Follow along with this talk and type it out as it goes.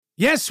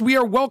Yes, we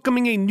are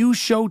welcoming a new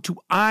show to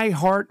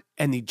iHeart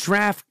and the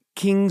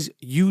DraftKings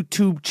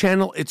YouTube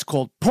channel. It's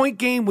called Point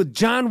Game with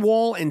John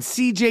Wall and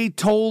CJ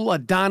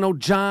Toledano.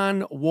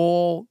 John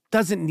Wall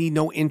doesn't need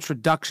no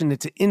introduction.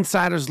 It's an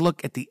insider's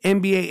look at the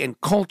NBA and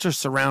culture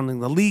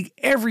surrounding the league.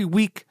 Every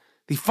week,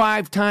 the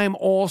five-time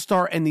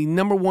All-Star and the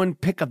number one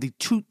pick of the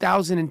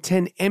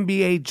 2010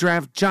 NBA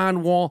Draft,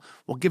 John Wall,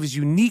 will give his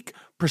unique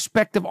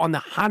perspective on the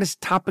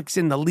hottest topics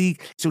in the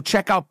league. So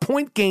check out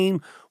Point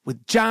Game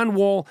with John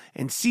Wall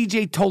and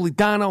CJ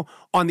Toledano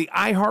on the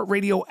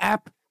iHeartRadio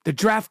app, the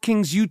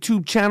DraftKings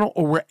YouTube channel,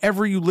 or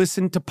wherever you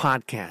listen to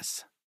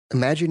podcasts.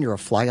 Imagine you're a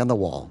fly on the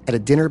wall at a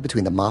dinner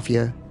between the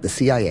mafia, the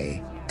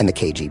CIA, and the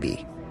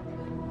KGB.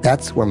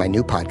 That's where my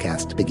new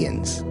podcast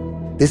begins.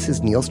 This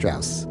is Neil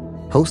Strauss,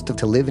 host of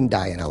To Live and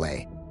Die in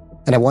LA,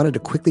 and I wanted to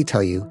quickly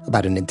tell you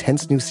about an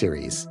intense new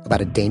series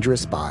about a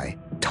dangerous spy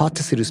taught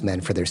to seduce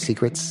men for their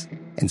secrets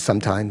and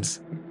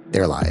sometimes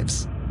their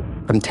lives.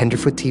 From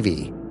Tenderfoot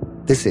TV,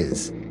 this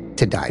is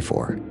To Die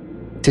For.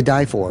 To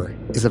Die For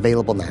is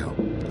available now.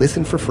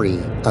 Listen for free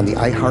on the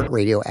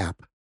iHeartRadio app,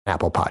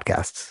 Apple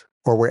Podcasts,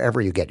 or wherever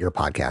you get your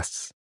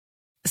podcasts.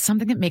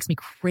 Something that makes me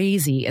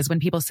crazy is when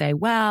people say,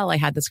 well, I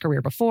had this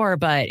career before,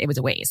 but it was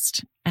a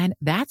waste. And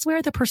that's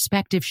where the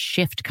perspective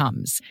shift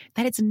comes,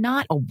 that it's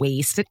not a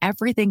waste, that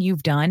everything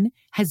you've done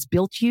has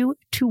built you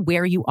to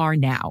where you are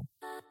now.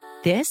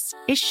 This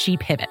is She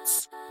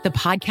Pivots, the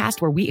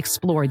podcast where we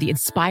explore the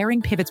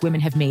inspiring pivots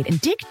women have made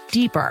and dig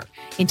deeper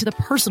into the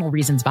personal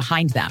reasons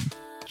behind them.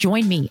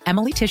 Join me,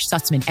 Emily Tish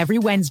Sussman, every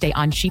Wednesday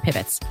on She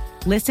Pivots.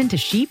 Listen to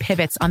She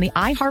Pivots on the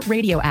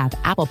iHeartRadio app,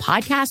 Apple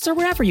Podcasts, or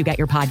wherever you get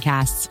your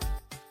podcasts.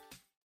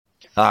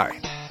 Hi,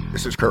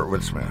 this is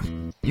Kurtwood Smith.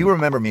 You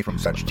remember me from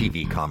such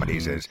TV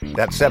comedies as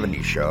That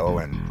 70s Show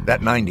and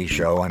That 90s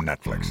Show on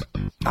Netflix.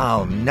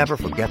 I'll never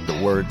forget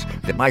the words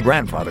that my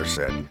grandfather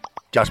said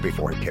just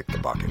before he kicked the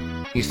bucket.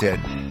 He said,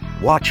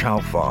 "Watch how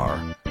far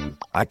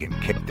I can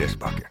kick this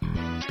bucket."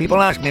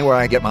 People ask me where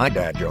I get my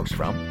dad jokes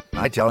from.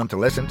 I tell them to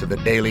listen to the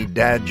Daily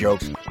Dad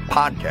Jokes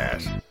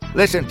podcast.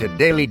 Listen to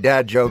Daily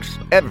Dad Jokes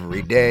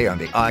every day on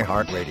the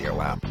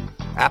iHeartRadio app,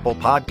 Apple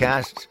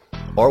Podcasts,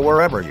 or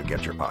wherever you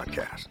get your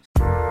podcasts.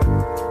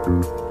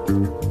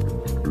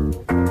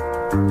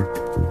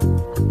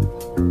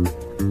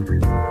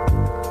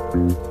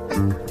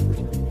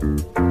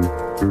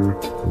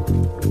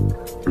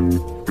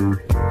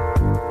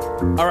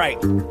 All right.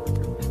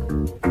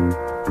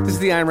 This is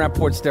the Iron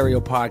Rapport Stereo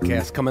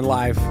Podcast, coming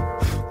live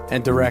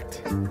and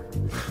direct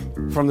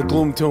from the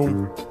Gloom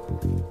Tomb.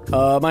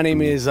 My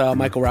name is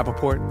Michael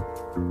Rappaport.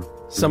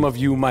 Some of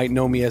you might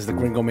know me as the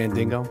Gringo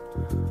Mandingo.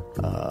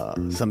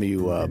 Some of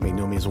you may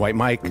know me as White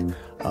Mike,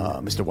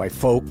 Mr. White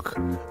Folk.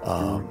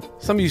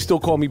 Some of you still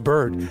call me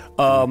Bird.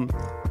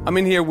 I'm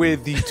in here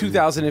with the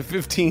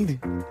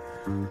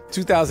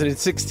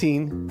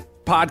 2015-2016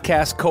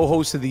 podcast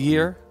co-host of the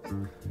year.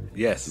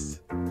 Yes.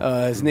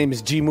 His name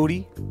is G.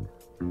 Moody.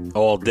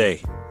 All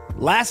day.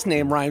 Last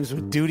name rhymes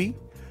with duty.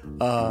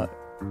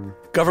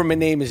 Government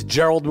name is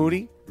Gerald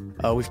Moody.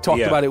 We've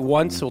talked about it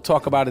once. We'll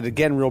talk about it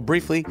again real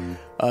briefly.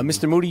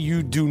 Mr. Moody,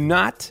 you do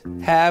not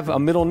have a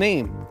middle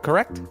name,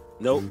 correct?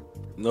 Nope,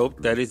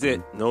 that is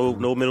it.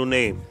 No middle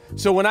name.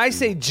 So when I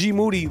say G.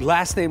 Moody,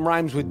 last name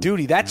rhymes with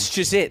duty, that's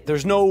just it.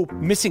 There's no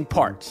missing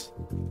parts.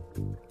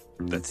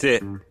 That's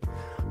it.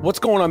 What's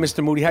going on,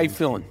 Mr. Moody? How you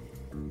feeling?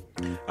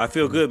 I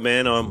feel good,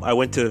 man. I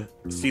went to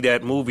see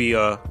that movie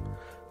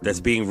that's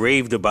being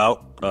raved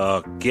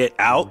about, Get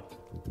Out.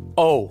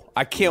 Oh,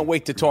 I can't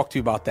wait to talk to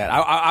you about that.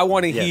 I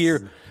want to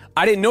hear.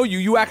 I didn't know you.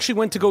 You actually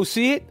went to go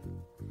see it?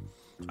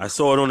 I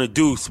saw it on the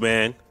Deuce,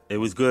 man. It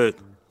was good.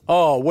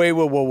 Oh, wait,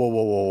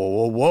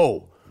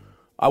 whoa.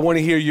 I want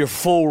to hear your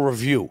full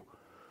review.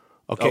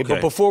 Okay.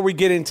 But before we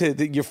get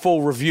into your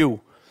full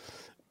review,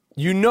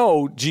 you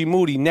know, G.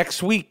 Moody,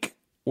 next week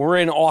we're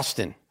in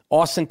Austin,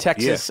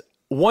 Texas.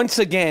 Once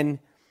again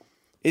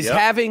is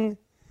having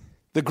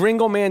the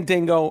Gringo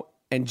Mandingo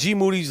and G.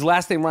 Moody's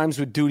last name rhymes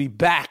with duty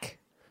back.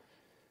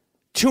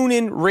 Tune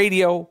in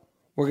radio.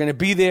 We're going to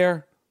be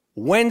there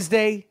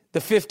Wednesday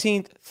the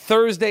 15th,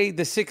 Thursday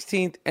the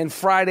 16th, and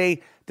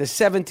Friday the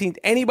 17th.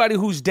 Anybody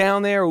who's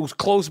down there, who's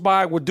close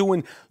by, we're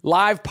doing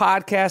live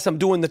podcasts. I'm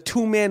doing the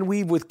two-man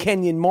weave with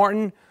Kenyon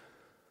Martin.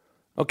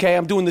 Okay,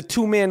 I'm doing the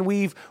two-man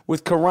weave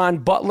with Karan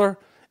Butler.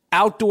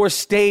 Outdoor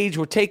stage.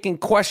 We're taking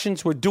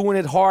questions. We're doing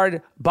it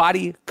hard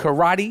body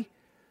karate.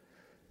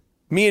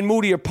 Me and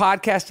Moody are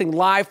podcasting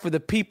live for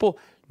the people.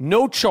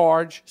 No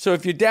charge. So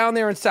if you're down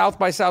there in South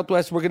by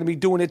Southwest, we're going to be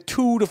doing it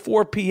 2 to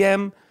 4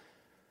 p.m.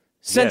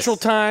 Central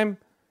Time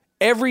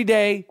every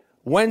day,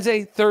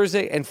 Wednesday,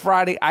 Thursday, and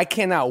Friday. I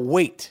cannot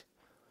wait.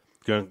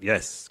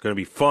 It's going to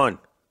be fun.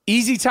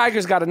 Easy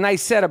Tiger's got a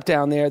nice setup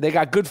down there. They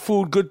got good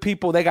food, good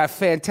people. They got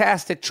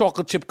fantastic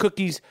chocolate chip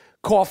cookies,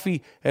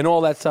 coffee, and all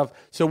that stuff.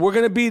 So we're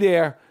going to be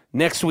there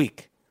next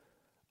week.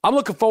 I'm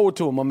looking forward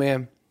to it, my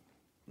man.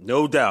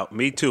 No doubt.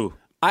 Me too.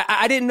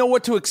 I didn't know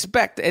what to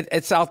expect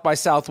at South by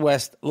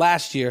Southwest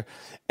last year.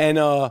 And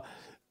on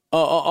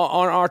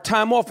our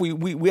time off,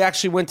 we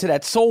actually went to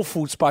that soul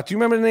food spot. Do you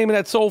remember the name of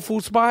that soul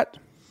food spot?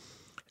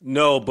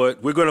 No,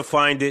 but we're gonna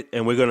find it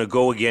and we're gonna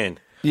go again.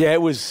 Yeah,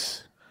 it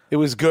was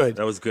good.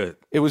 That was good.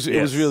 It was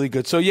really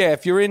good. So yeah,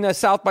 if you're in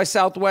South by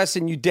Southwest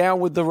and you down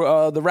with the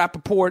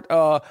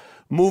Rappaport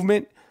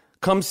movement,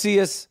 come see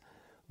us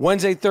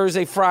Wednesday,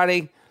 Thursday,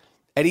 Friday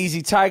at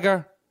Easy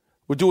Tiger.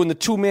 We're doing the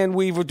two-man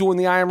weave. We're doing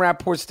the I Am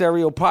Rappaport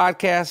Stereo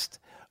podcast.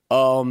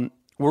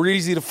 We're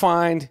easy to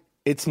find.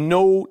 It's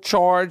no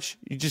charge.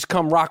 You just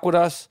come rock with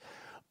us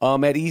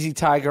at Easy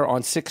Tiger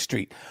on 6th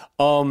Street.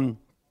 I'm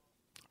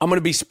going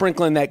to be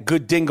sprinkling that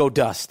good dingo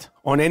dust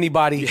on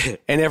anybody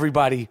and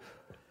everybody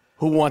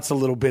who wants a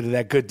little bit of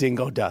that good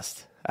dingo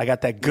dust. I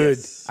got that good.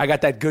 Yes. I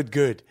got that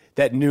good.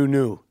 That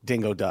new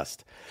dingo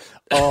dust.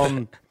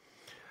 All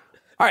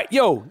right,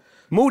 yo,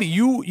 Moody,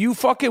 you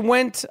fucking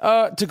went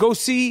to go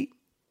see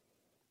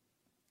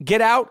Get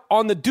Out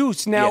on the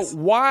Deuce. Now,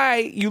 Why,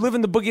 you live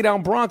in the Boogie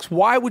Down Bronx,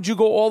 why would you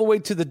go all the way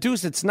to the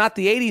Deuce? It's not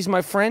the 80s,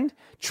 my friend.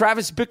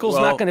 Travis Bickle's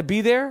not going to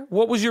be there.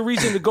 What was your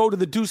reason to go to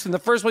the Deuce in the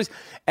first place?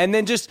 And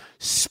then just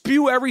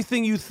spew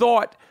everything you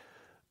thought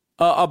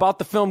about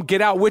the film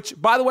Get Out,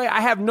 which, by the way,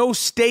 I have no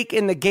stake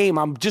in the game.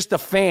 I'm just a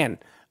fan.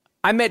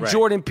 I met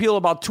Jordan Peele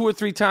about 2 or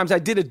 3 times. I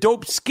did a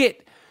dope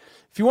skit.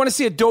 If you want to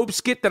see a dope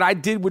skit that I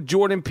did with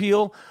Jordan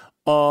Peele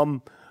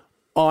on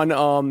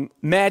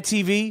Mad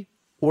TV,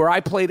 where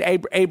I played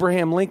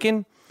Abraham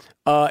Lincoln,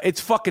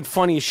 it's fucking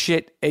funny as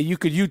shit. You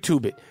could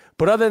YouTube it.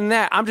 But other than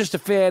that, I'm just a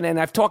fan, and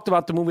I've talked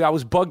about the movie. I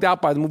was bugged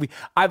out by the movie.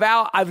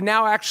 I've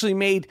now actually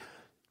made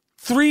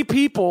 3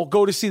 people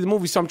go to see the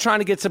movie, so I'm trying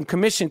to get some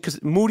commission.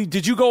 Because, Moody,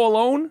 did you go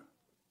alone?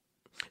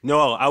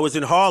 No, I was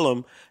in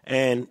Harlem,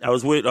 and I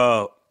was with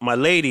my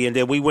lady, and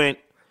then we went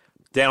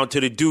down to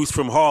the Deuce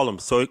from Harlem,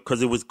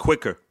 because it was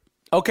quicker.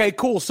 Okay,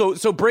 cool.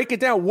 So break it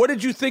down. What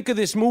did you think of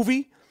this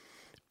movie?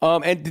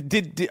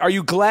 And are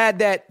you glad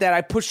that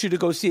I pushed you to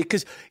go see it?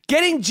 Because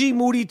getting G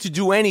Moody to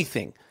do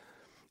anything,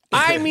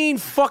 I mean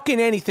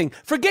fucking anything.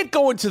 Forget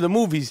going to the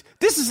movies.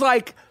 This is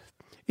like,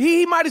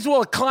 he might as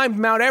well have climbed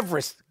Mount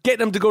Everest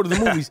getting him to go to the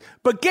movies.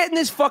 But getting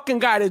this fucking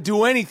guy to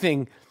do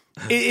anything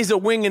is a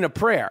wing and a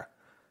prayer.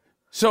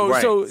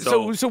 This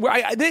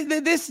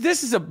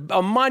is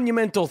a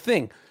monumental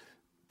thing.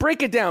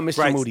 Break it down,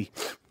 Mr. Moody.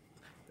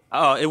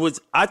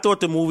 I thought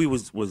the movie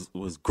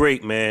was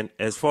great, man.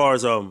 As far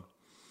as the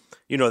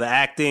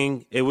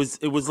acting, it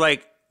was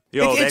like,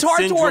 it's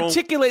hard to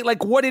articulate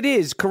like what it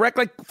is, correct?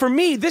 Like for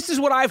me, this is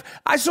what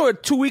I saw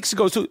it 2 weeks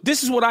ago. So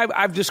this is what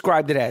I've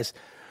described it as: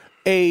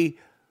 a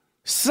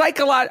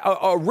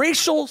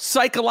racial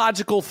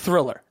psychological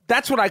thriller.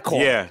 That's what I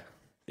call it.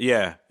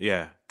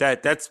 Yeah.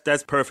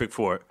 That's perfect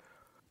for it.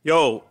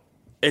 Yo,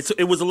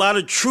 it was a lot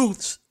of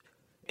truths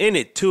in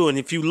it too, and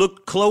if you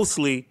look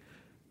closely,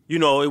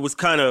 it was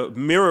kind of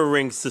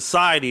mirroring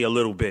society a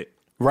little bit,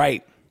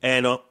 right?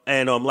 And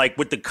like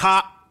with the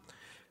cop,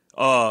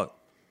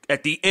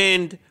 at the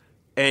end,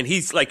 and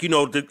he's like,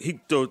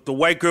 the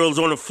white girl's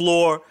on the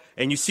floor,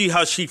 and you see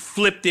how she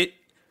flipped it,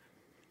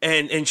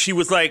 and she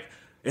was like,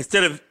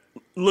 instead of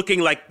looking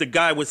like the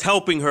guy was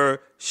helping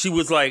her, she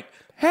was like,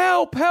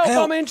 help,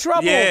 I'm in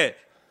trouble. Yeah,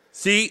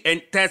 see,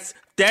 and that's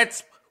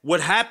what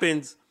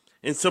happens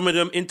in some of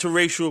them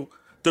interracial,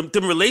 them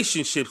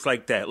relationships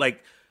like that.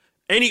 Like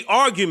any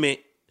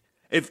argument,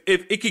 if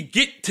it could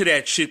get to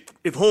that shit,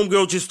 if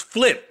homegirl just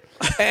flip.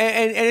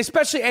 and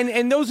especially,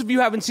 and those of you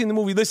who haven't seen the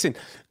movie, listen,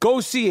 go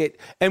see it.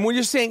 And when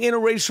you're saying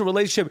interracial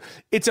relationship,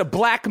 it's a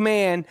black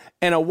man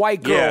and a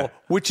white girl,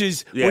 which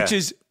is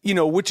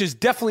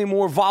definitely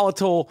more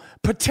volatile,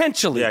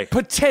 potentially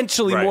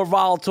more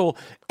volatile,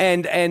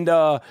 and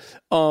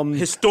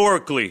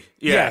historically,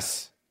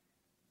 yes.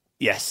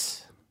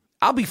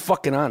 I'll be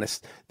fucking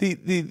honest.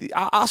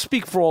 I'll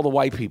speak for all the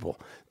white people.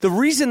 The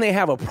reason they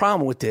have a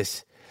problem with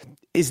this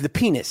is the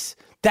penis.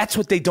 That's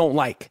what they don't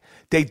like.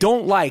 They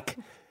don't like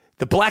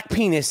the black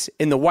penis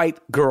in the white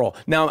girl.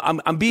 Now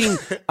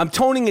I'm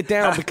toning it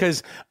down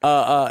because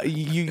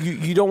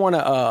you don't want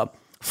to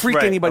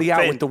freak anybody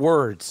out with the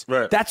words.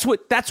 Right. That's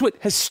what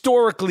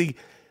historically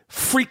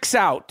freaks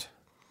out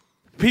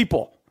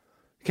people.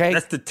 Okay,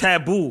 that's the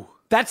taboo.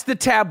 That's the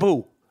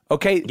taboo.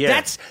 Okay,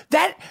 yeah.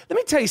 Let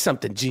me tell you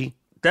something, G.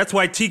 That's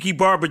why Tiki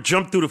Barber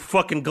jumped through the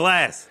fucking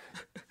glass.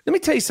 Let me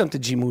tell you something,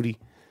 G Moody.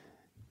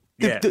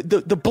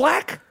 The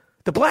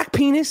black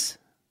penis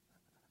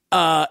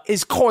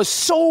is caused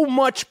so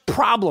much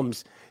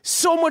problems,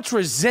 so much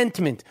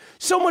resentment,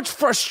 so much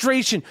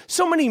frustration,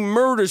 so many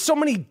murders, so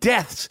many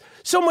deaths,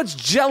 so much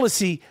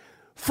jealousy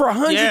for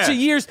hundreds of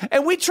years,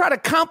 and we try to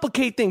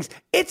complicate things.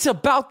 It's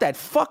about that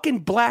fucking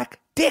black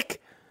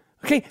dick.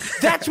 Okay,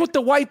 that's what the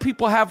white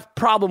people have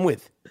problem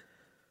with.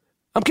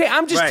 Okay,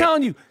 I'm just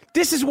telling you,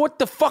 this is what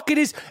the fuck it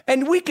is,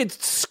 and we could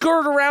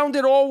skirt around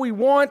it all we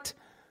want,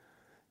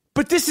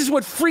 but this is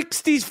what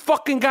freaks these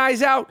fucking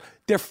guys out.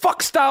 Their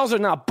fuck styles are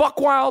not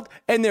buck wild,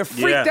 and they're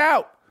freaked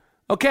out.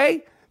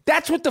 Okay?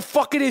 That's what the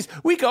fuck it is.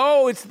 We go,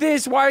 oh, it's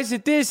this. Why is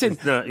it this? And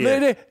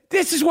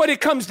this is what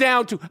it comes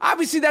down to.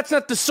 Obviously, that's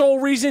not the sole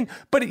reason,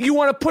 but you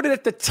want to put it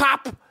at the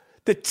top,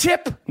 the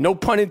tip, no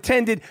pun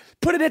intended,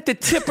 put it at the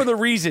tip of the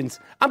reasons.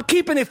 I'm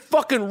keeping it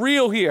fucking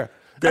real here.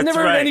 I've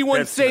never heard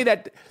anyone say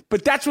that,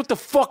 but that's what the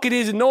fuck it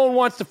is, and no one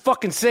wants to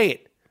fucking say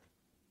it.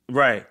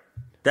 Right.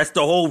 That's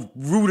the whole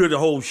root of the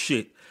whole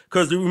shit.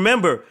 Because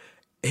remember,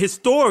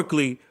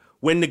 historically,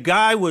 when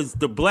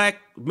the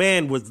black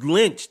man was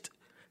lynched,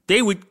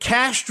 they would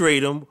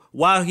castrate him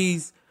while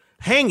he's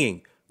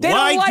hanging. They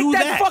Why don't like do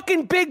that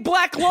fucking big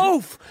black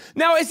loaf.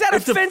 Now, is that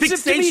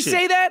offensive to me to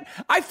say that?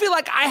 I feel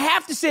like I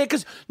have to say it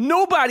because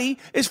nobody,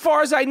 as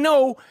far as I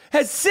know,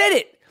 has said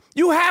it.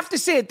 You have to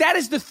say it. That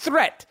is the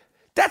threat.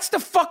 That's the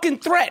fucking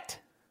threat.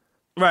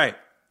 Right.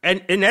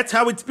 And that's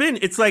how it's been.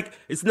 It's like,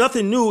 it's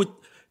nothing new.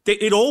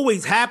 It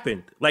always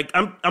happened. Like,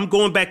 I'm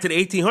going back to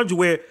the 1800s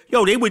where,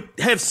 they would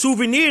have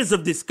souvenirs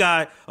of this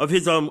guy, of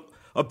his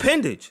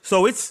appendage.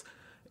 So it's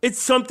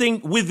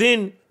something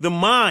within the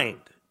mind.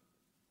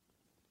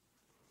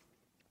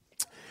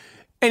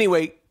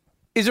 Anyway,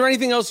 is there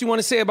anything else you want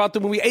to say about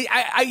the movie?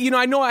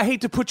 I know I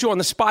hate to put you on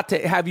the spot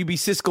to have you be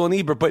Siskel and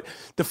Ebert, but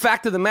the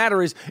fact of the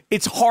matter is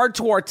it's hard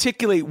to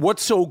articulate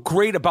what's so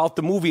great about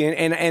the movie.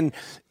 And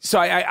so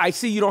I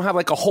see you don't have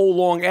like a whole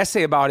long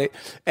essay about it.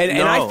 And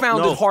I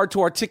found it hard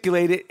to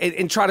articulate it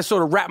and try to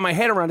sort of wrap my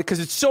head around it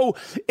because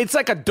it's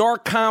like a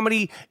dark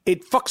comedy.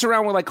 It fucks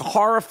around with like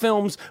horror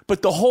films,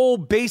 but the whole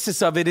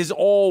basis of it is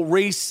all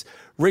race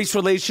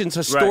relations,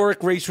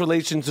 historic race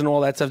relations, and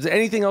all that stuff. Is there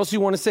anything else you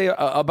want to say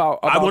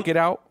about Get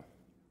Out?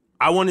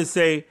 I want to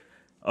say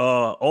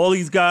all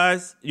these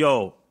guys,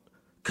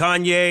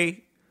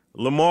 Kanye,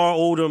 Lamar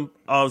Odom,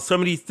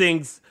 some of these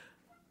things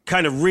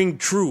kind of ring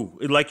true.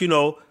 Like,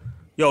 y'all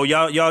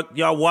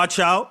watch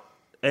out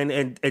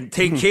and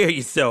take care of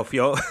yourself,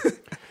 yo.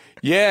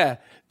 Yeah,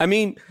 I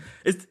mean,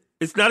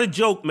 it's not a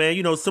joke, man.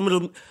 Some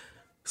of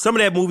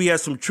that movie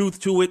has some truth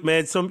to it,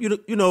 man. Some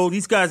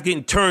these guys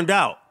getting turned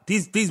out.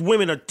 These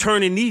women are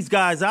turning these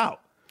guys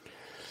out.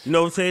 You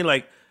know what I'm saying?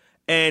 Like,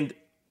 and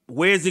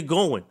where's it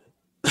going?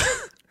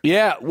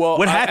 Yeah, well,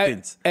 what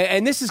happens?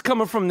 And this is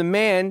coming from the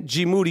man,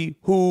 G. Moody,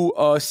 who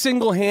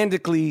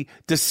single-handedly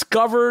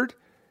discovered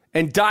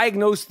and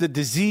diagnosed the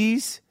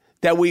disease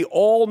that we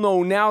all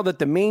know now, that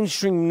the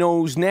mainstream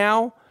knows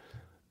now.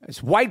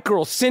 It's white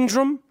girl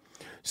syndrome.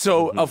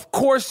 So, of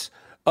course,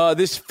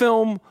 this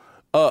film,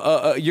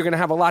 you're going to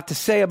have a lot to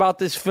say about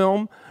this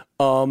film.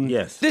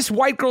 Yes. This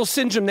white girl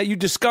syndrome that you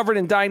discovered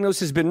and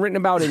diagnosed has been written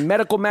about in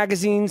medical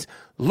magazines.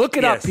 Look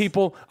it up,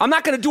 people. I'm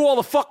not going to do all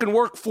the fucking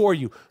work for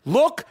you.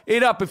 Look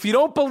it up. If you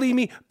don't believe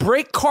me,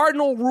 break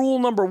cardinal rule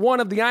number 1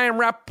 of the I Am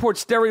Rappaport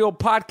Stereo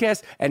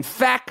podcast and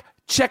fact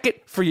check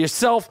it for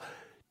yourself.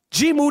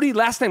 G. Moody,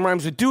 last name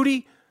rhymes with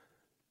duty,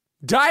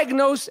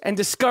 diagnosed and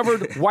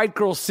discovered white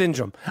girl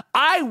syndrome.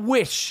 I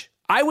wish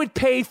I would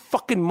pay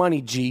fucking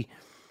money, G,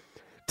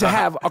 to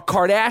have a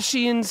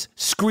Kardashians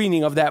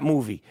screening of that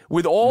movie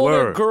with all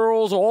the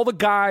girls, all the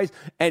guys,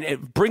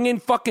 and bring in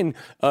fucking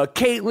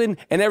Caitlyn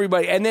and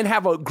everybody, and then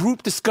have a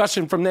group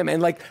discussion from them, and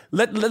like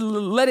let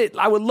it.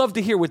 I would love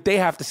to hear what they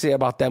have to say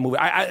about that movie.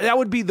 That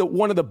would be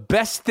one of the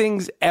best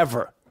things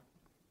ever.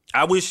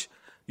 I wish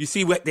you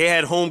see what they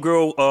had.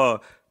 Homegirl,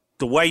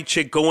 the white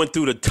chick going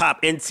through the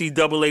top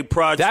NCAA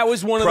project. That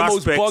was one of the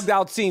most bugged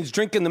out scenes.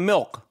 Drinking the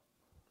milk.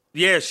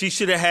 Yeah, she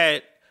should have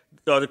had.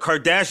 The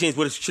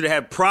Kardashians should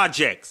have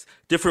had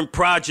different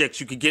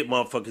projects you could get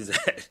motherfuckers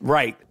at.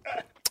 Right.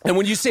 And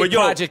when you say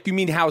project, you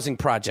mean housing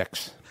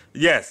projects.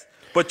 Yes.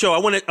 But I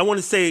want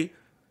to say,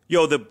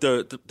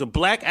 the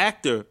black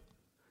actor,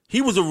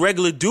 he was a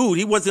regular dude.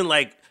 He wasn't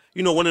like,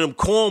 one of them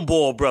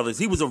cornball brothers.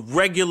 He was a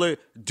regular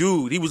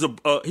dude. He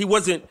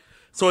wasn't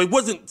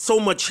so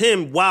much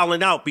him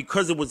wilding out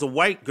because it was a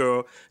white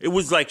girl. It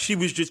was like she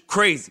was just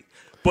crazy.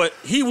 But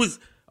he was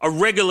a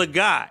regular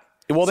guy.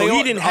 Well, so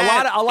he didn't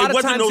have a lot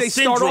of times they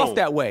start off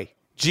that way.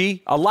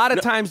 G, a lot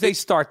of times they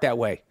start that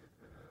way.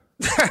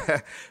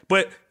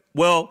 But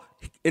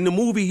in the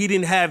movie he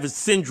didn't have his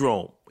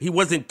syndrome. He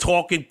wasn't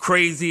talking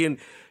crazy and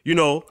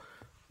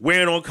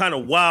wearing all kind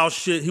of wild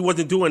shit. He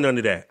wasn't doing none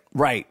of that.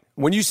 Right.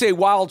 When you say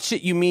wild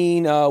shit, you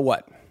mean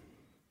what?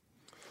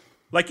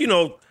 Like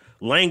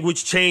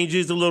language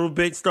changes a little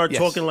bit. Start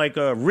talking like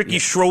Ricky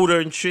Schroeder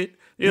and shit.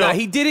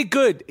 He did it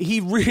good. He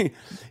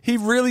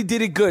really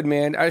did it good,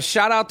 man.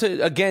 Shout out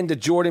to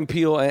Jordan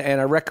Peele, and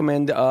I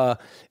recommend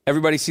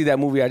everybody see that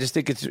movie. I just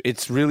think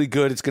it's really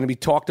good. It's going to be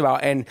talked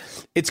about, and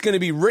it's going to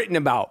be written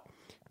about.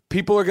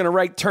 People are going to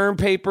write term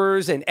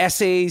papers and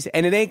essays,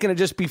 and it ain't going to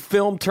just be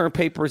film term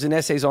papers and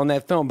essays on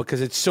that film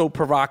because it's so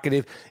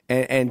provocative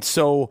and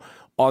so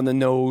on the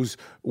nose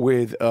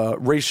with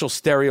racial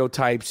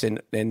stereotypes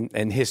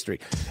and history.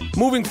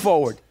 Moving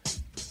forward,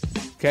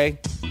 okay?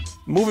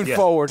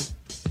 Forward.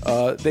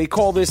 They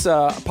call this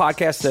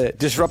podcast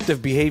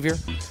Disruptive Behavior.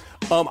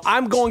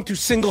 I'm going to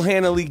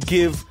single-handedly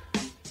give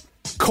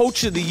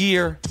Coach of the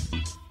Year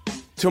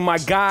to my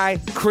guy,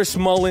 Chris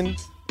Mullin,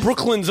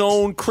 Brooklyn's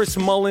own Chris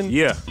Mullin.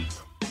 Yeah.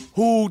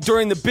 Who,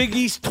 during the Big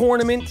East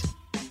tournament,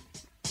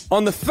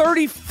 on the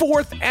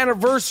 34th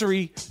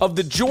anniversary of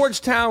the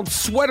Georgetown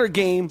sweater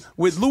game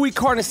with Louis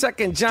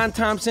Carnesecca and John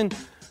Thompson,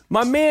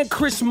 my man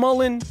Chris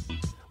Mullin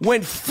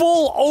went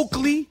full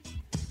Oakley.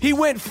 He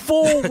went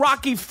full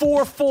Rocky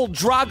IV, full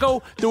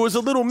Drago. There was a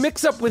little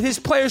mix-up with his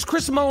players.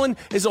 Chris Mullin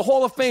is a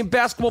Hall of Fame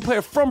basketball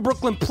player from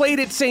Brooklyn, played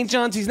at St.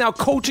 John's. He's now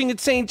coaching at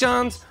St.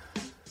 John's.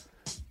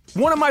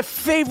 One of my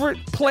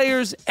favorite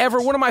players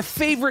ever. One of my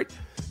favorite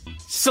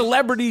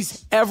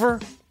celebrities ever.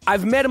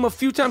 I've met him a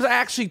few times. I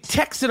actually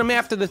texted him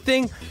after the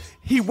thing.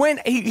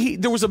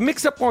 There was a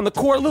mix-up on the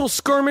court, a little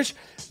skirmish.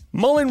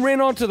 Mullin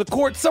ran onto the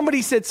court.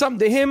 Somebody said something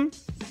to him.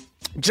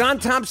 John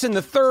Thompson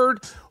III,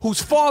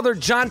 whose father,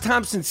 John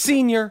Thompson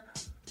Sr.,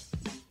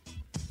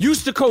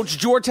 used to coach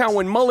Georgetown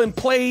when Mullin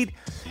played,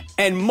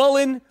 and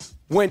Mullin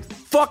went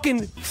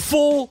fucking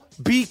full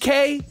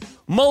BK.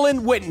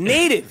 Mullin went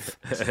native.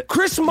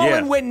 Chris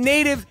Mullin went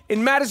native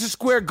in Madison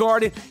Square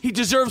Garden. He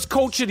deserves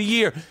Coach of the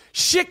Year.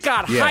 Shit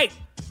got hyped.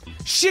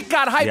 Shit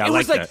got hyped. Yeah, it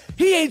was like,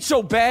 he ain't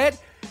so bad.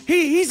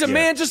 He's a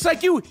man just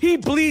like you. He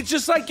bleeds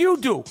just like you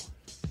do.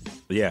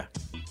 Yeah.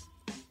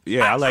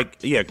 Yeah, I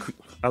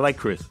like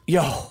Chris.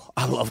 Yo,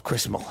 I love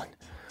Chris Mullin.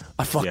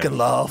 I fucking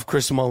love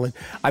Chris Mullin.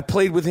 I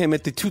played with him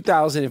at the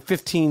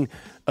 2015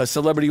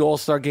 Celebrity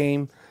All-Star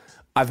Game.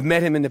 I've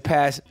met him in the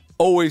past.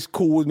 Always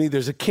cool with me.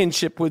 There's a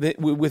kinship with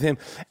him.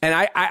 And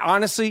I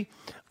honestly,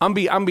 I'm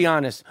be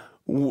honest.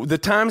 The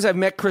times I've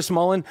met Chris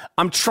Mullin,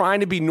 I'm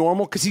trying to be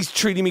normal because he's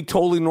treating me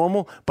totally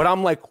normal. But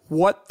I'm like,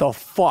 what the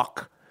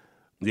fuck?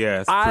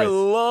 Yeah, I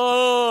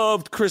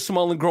loved Chris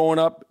Mullin growing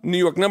up. New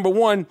York, number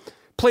 1,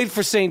 played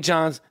for St.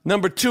 John's.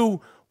 Number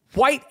 2,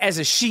 white as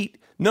a sheet.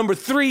 Number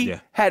 3,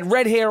 had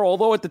red hair,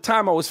 although at the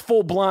time I was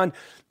full blonde.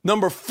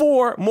 Number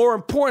 4, more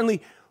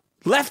importantly,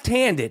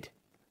 left-handed.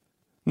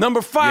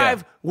 Number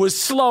 5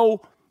 was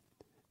slow.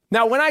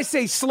 Now, when I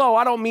say slow,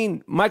 I don't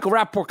mean Michael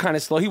Rappaport kind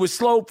of slow. He was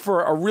slow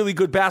for a really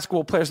good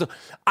basketball player. So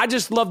I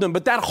just loved him.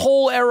 But that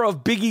whole era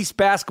of Big East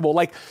basketball,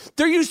 like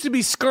there used to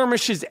be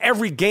skirmishes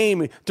every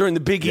game during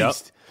the Big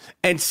East.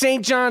 And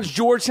St. John's,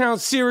 Georgetown,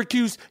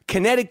 Syracuse,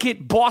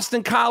 Connecticut,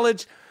 Boston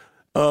College,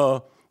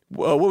 what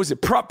was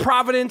it,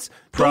 Providence.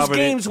 Those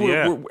games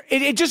were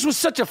it just was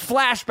such a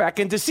flashback.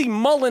 And to see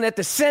Mullin at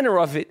the center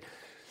of it,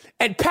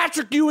 and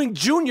Patrick Ewing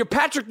Jr.,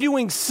 Patrick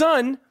Ewing's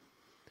son,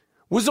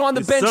 was on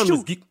the bench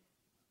too.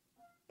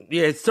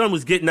 His son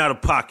was getting out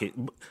of pocket.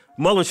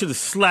 Mullin should have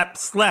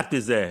slapped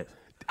his ass.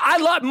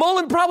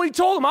 Mullin probably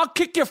told him, I'll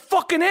kick your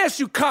fucking ass,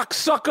 you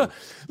cocksucker.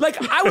 Like,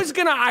 I was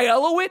going to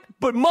ILO it,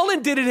 but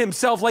Mullin did it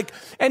himself. Like,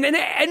 and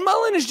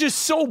Mullin is just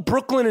so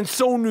Brooklyn and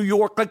so New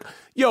York. Like,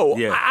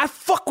 I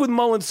fuck with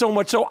Mullin so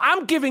much. So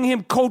I'm giving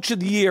him Coach of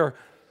the Year.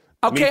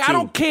 Okay, I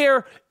don't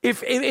care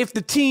if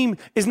the team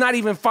is not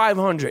even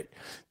 500.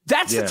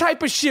 That's the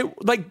type of shit,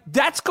 like,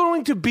 that's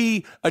going to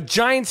be a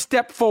giant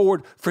step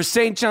forward for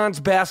St.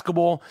 John's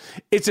basketball.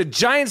 It's a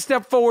giant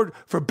step forward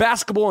for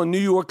basketball in New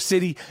York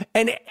City.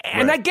 And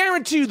I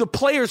guarantee you the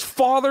players'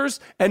 fathers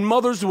and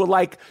mothers were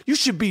like, you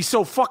should be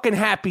so fucking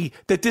happy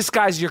that this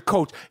guy's your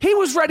coach. He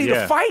was ready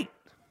to fight.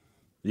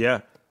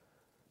 Yeah.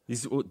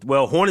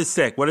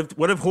 Hornacek, what if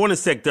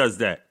Hornacek does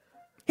that?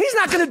 He's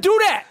not going to do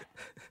that.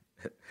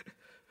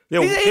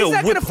 He'll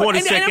whip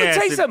Hornacek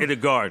ass in the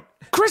guard.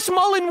 Chris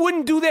Mullin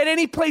wouldn't do that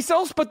any place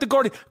else but the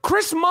Garden.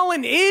 Chris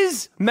Mullin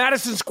is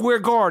Madison Square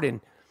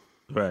Garden.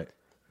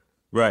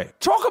 Right.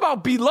 Talk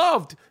about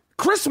beloved.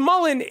 Chris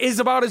Mullin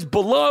is about as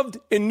beloved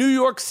in New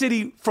York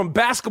City from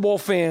basketball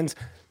fans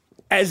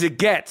as it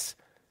gets.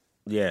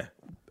 Yeah.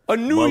 A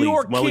New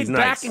York kid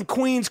back in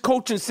Queens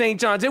coaching St.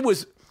 John's. It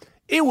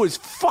was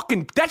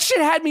fucking, that shit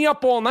had me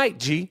up all night,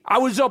 G. I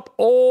was up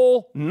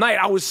all night.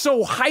 I was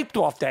so hyped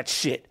off that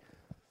shit.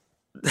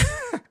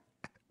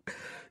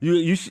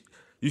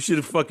 You should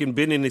have fucking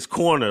been in his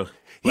corner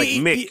like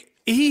Mick.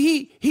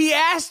 He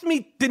asked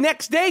me the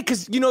next day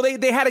because,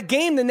 they had a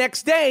game the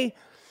next day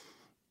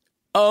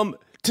to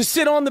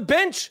sit on the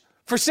bench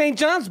for St.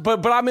 John's,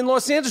 but I'm in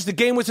Los Angeles. The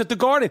game was at the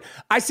Garden.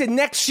 I said,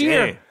 next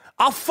year,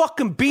 I'll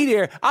fucking be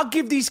there. I'll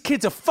give these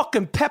kids a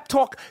fucking pep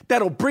talk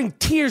that'll bring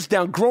tears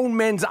down grown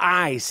men's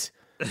eyes.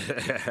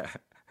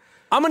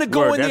 I'm going to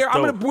go in there.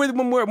 I'm going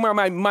to wear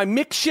my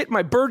Mick shit,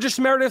 my Burgess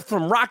Meredith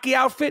from Rocky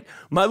outfit,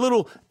 my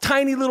little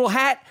tiny little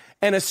hat,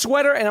 and a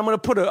sweater, and I'm going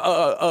to put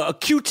a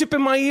Q-tip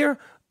in my ear.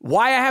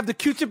 Why I have the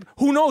Q-tip?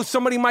 Who knows?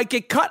 Somebody might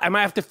get cut. I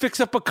might have to fix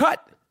up a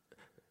cut.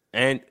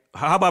 And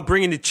how about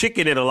bringing the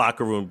chicken in the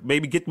locker room?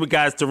 Maybe get the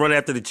guys to run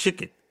after the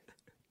chicken.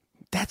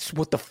 That's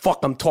what the fuck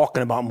I'm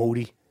talking about,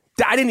 Moody.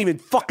 I didn't even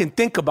fucking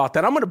think about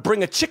that. I'm going to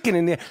bring a chicken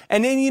in there.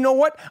 And then you know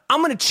what?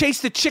 I'm going to chase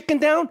the chicken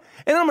down,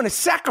 and I'm going to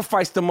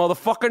sacrifice the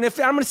motherfucker. And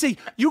I'm going to say,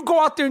 you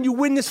go out there and you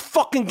win this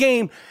fucking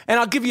game, and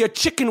I'll give you a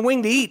chicken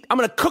wing to eat. I'm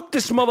going to cook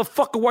this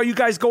motherfucker while you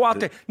guys go out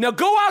there. Now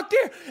go out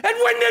there and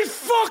win this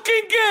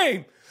fucking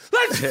game.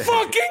 Let's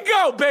fucking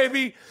go,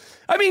 baby.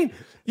 I mean,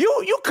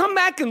 you come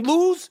back and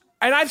lose,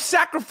 and I've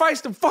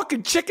sacrificed the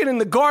fucking chicken in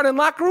the Garden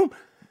locker room.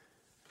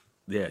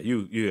 Yeah.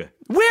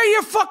 Wear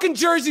your fucking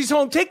jerseys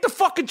home. Take the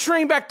fucking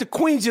train back to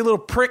Queens, you little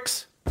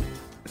pricks.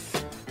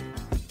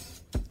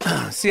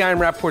 See, I Am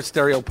Rappaport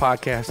Stereo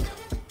Podcast.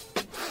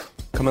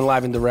 Coming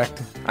live and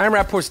direct. I Am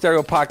Rappaport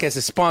Stereo Podcast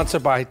is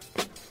sponsored by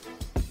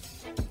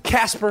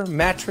Casper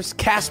Mattress.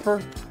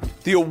 Casper,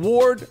 the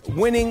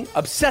award-winning,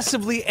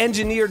 obsessively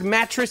engineered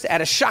mattress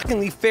at a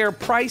shockingly fair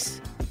price.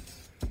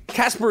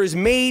 Casper is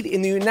made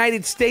in the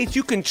United States.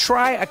 You can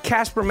try a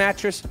Casper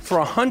mattress for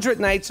 100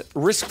 nights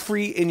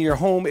risk-free in your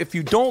home. If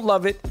you don't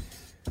love it,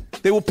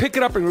 they will pick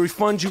it up and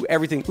refund you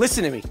everything.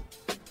 Listen to me.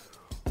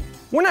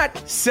 We're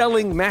not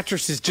selling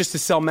mattresses just to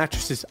sell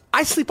mattresses.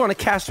 I sleep on a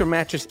Casper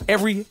mattress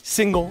every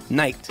single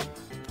night.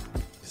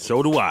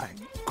 So do I.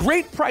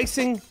 Great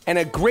pricing and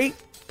a great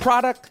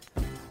product.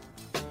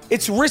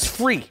 It's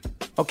risk-free,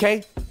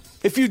 okay?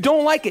 If you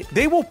don't like it,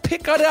 they will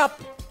pick it up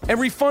and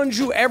refund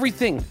you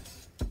everything.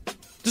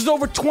 There's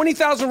over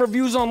 20,000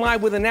 reviews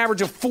online with an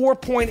average of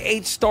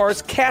 4.8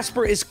 stars.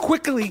 Casper is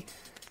quickly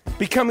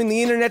becoming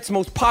the internet's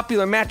most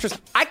popular mattress.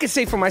 I can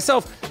say for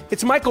myself,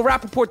 it's Michael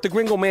Rappaport, the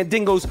Gringo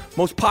Mandingo's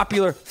most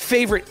popular,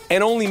 favorite,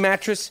 and only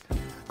mattress.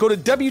 Go to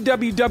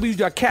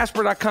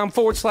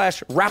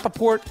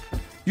www.casper.com/Rappaport.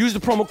 Use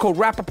the promo code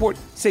Rappaport.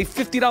 Save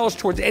 $50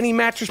 towards any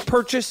mattress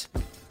purchase.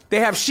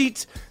 They have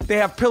sheets, they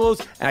have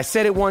pillows, and I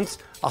said it once,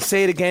 I'll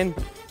say it again.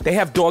 They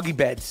have doggy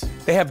beds.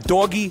 They have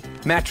doggy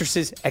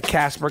mattresses at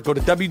Casper. Go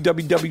to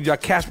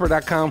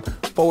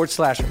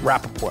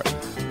www.casper.com/Rappaport.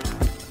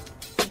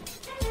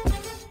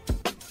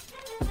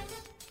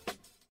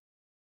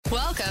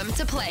 Welcome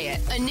to Play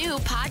It, a new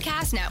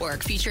podcast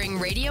network featuring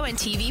radio and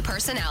TV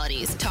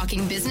personalities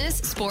talking business,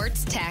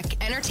 sports, tech,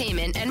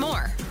 entertainment, and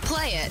more.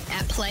 Play it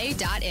at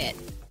play.it.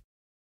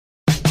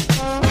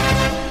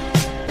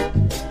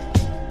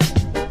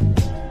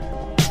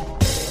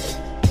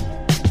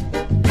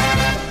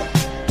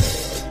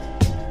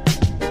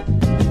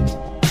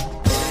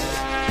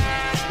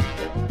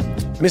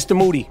 Mr.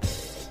 Moody.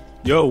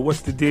 Yo,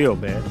 what's the deal,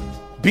 man?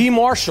 B.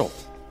 Marshall,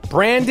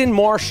 Brandon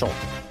Marshall,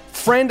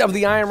 friend of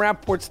the I Am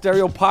Rappaport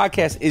Stereo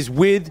podcast, is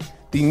with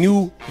the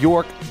New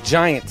York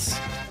Giants.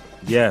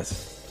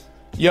 Yes.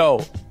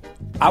 Yo,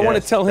 I want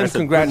to tell him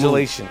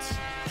congratulations.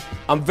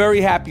 I'm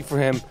very happy for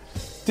him.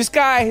 This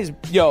guy is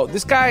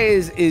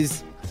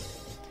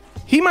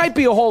he might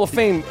be a Hall of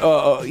Fame.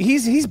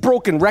 He's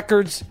broken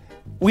records.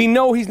 We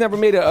know he's never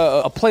made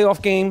a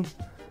playoff game.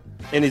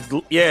 In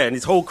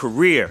his whole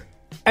career.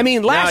 I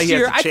mean, last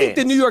year, I think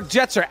the New York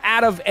Jets are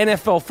out of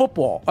NFL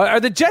football. Are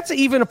the Jets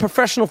even a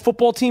professional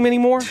football team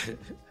anymore?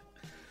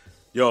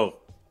 Yo,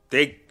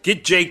 they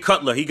get Jay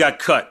Cutler. He got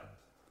cut.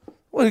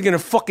 Well, they're going to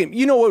fucking...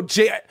 You know what,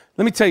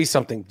 let me tell you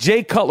something.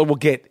 Jay Cutler will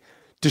get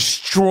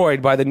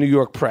destroyed by the New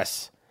York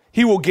press.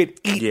 He will get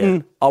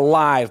eaten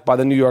alive by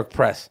the New York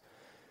press.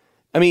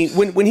 I mean,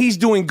 when he's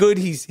doing good,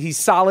 he's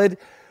solid,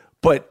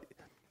 but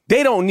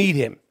they don't need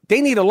him. They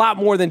need a lot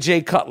more than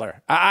Jay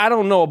Cutler. I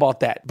don't know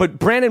about that. But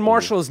Brandon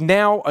Marshall is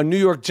now a New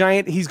York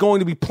Giant. He's going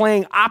to be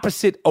playing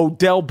opposite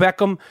Odell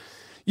Beckham.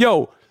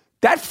 Yo,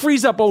 that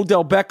frees up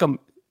Odell Beckham,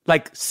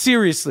 like,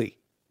 seriously.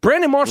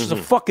 Brandon Marshall's a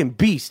fucking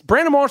beast.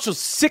 Brandon Marshall's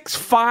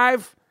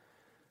 6'5",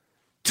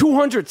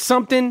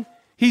 200-something.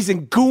 He's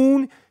in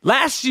goon.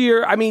 Last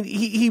year, I mean,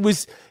 he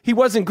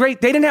wasn't great.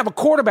 They didn't have a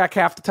quarterback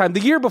half the time. The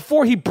year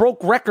before, he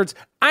broke records.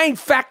 I ain't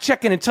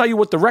fact-checking and tell you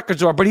what the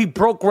records are, but he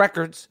broke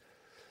records.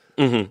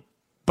 Mm-hmm.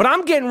 But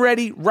I'm getting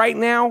ready right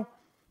now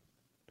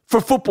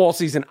for football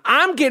season.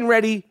 I'm getting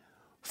ready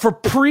for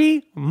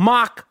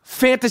pre-mock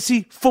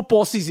fantasy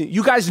football season.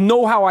 You guys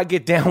know how I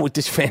get down with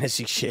this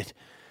fantasy shit.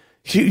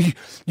 You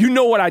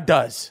know what I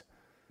does.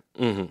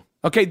 Mm-hmm.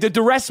 Okay, the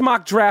duress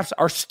mock drafts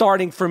are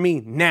starting for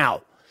me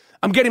now.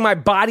 I'm getting my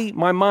body,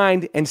 my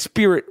mind, and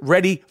spirit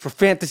ready for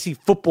fantasy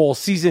football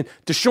season.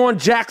 Deshaun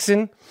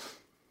Jackson,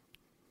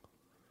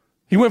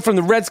 he went from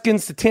the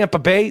Redskins to Tampa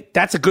Bay.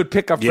 That's a good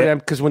pickup for them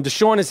because when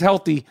Deshaun is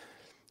healthy,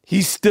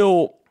 he's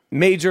still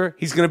major.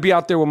 He's going to be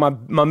out there with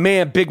my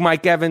man, Big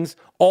Mike Evans.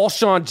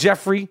 Alshon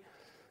Jeffrey,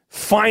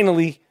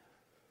 finally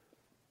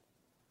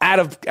out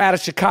of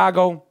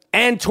Chicago.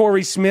 And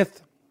Torrey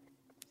Smith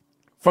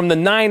from the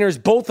Niners.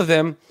 Both of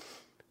them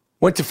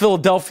went to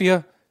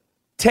Philadelphia.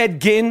 Ted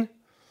Ginn.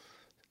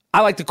 I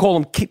like to call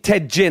him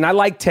Ted Ginn. I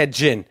like Ted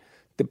Ginn.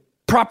 The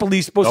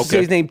properly supposed to say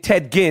his name,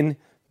 Ted Ginn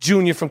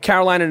Jr. from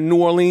Carolina to New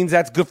Orleans.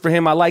 That's good for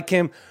him. I like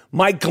him.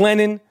 Mike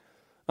Glennon.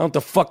 I don't know what the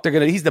fuck they're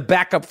going to... He's the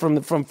backup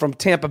from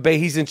Tampa Bay.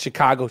 He's in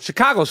Chicago.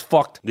 Chicago's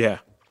fucked. Yeah.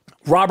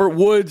 Robert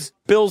Woods,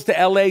 Bills to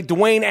L.A.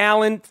 Dwayne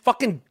Allen,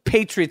 fucking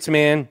Patriots,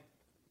 man.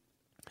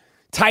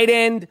 Tight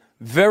end,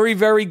 very,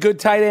 very good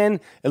tight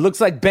end. It looks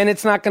like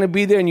Bennett's not going to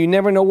be there, and you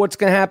never know what's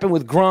going to happen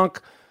with Gronk.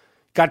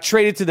 Got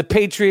traded to the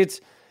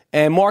Patriots.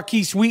 And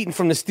Marquise Wheaton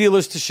from the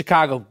Steelers to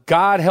Chicago.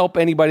 God help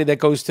anybody that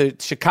goes to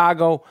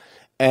Chicago,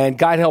 and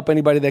God help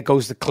anybody that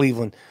goes to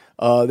Cleveland.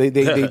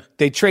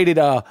 They traded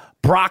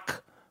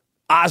Brock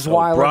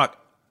Osweiler.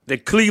 Brock. The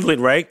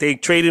Cleveland, right? They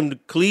traded him to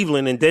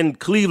Cleveland, and then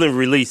Cleveland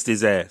released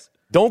his ass.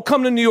 Don't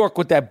come to New York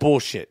with that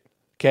bullshit,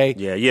 okay?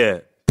 Yeah.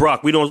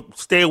 Brock, we don't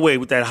stay away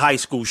with that high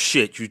school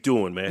shit you're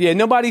doing, man. Yeah,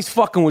 nobody's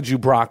fucking with you,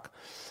 Brock.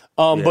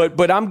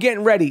 But I'm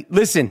getting ready.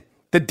 Listen,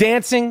 the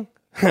dancing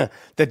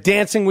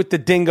with the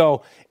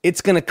dingo,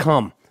 it's going to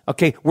come,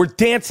 okay? We're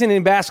dancing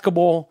in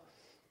basketball,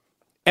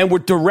 and we're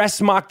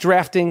duress mock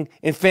drafting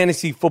in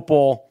fantasy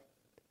football,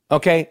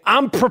 okay?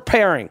 I'm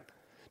preparing.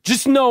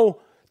 Just know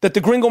that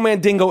the Gringo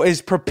Mandingo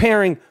is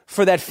preparing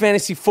for that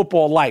fantasy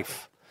football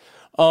life.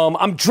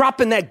 I'm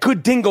dropping that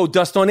good dingo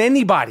dust on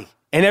anybody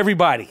and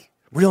everybody.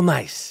 Real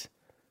nice.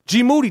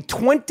 G. Moody,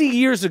 20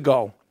 years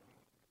ago,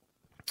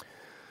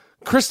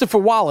 Christopher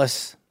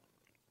Wallace,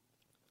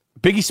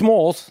 Biggie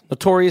Smalls,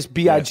 Notorious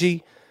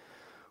B.I.G.,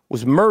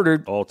 was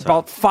murdered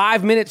about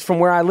 5 minutes from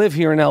where I live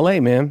here in L.A.,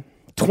 man.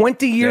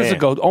 20 years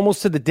ago,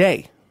 almost to the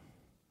day.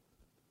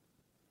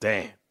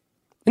 Damn.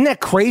 Isn't that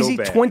crazy?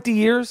 So 20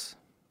 years?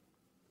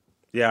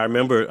 Yeah, I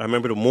remember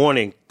the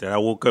morning that I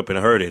woke up and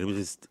heard it. It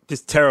was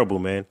just terrible,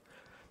 man.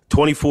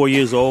 24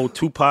 years old,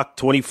 Tupac,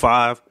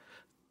 25.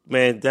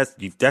 Man,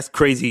 that's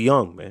crazy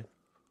young, man.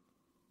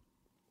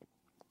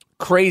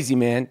 Crazy,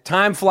 man.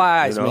 Time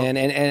flies, man,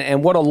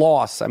 and what a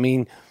loss. I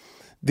mean,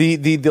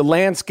 the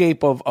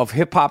landscape of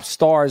hip-hop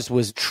stars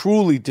was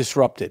truly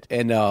disrupted,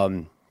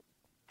 and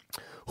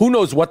who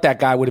knows what that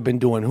guy would have been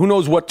doing? Who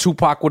knows what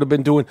Tupac would have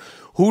been doing?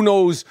 Who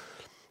knows,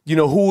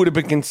 who would have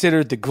been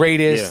considered the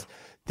greatest,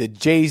 the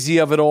Jay-Z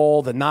of it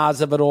all, the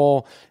Nas of it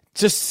all.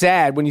 Just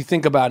sad when you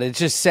think about it. It's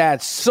just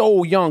sad.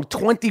 So young,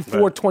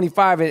 24,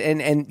 25,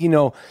 and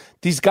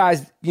these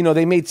guys,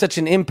 they made such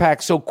an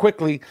impact so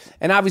quickly,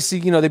 and obviously,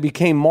 they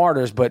became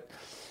martyrs, but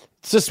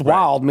it's just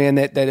wild, man,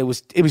 that it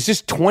was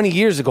just 20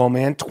 years ago,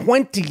 man.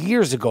 20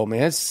 years ago,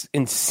 man. It's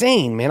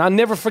insane, man. I'll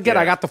never forget.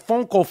 I got the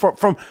phone call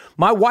from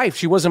my wife.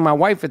 She wasn't my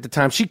wife at the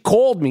time. She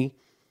called me.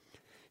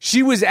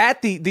 She was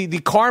at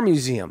the car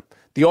museum,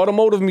 the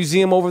automotive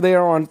museum over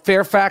there on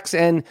Fairfax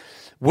and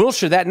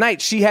Wilshire that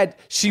night.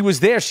 She was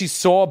there. She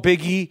saw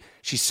Biggie.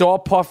 She saw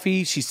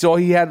Puffy. She saw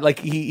he had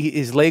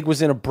his leg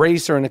was in a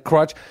brace or in a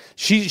crutch.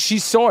 She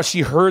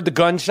heard the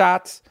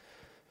gunshots.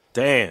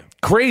 Damn.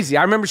 Crazy.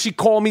 I remember she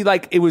called me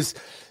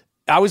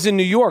I was in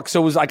New York,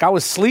 so it was like I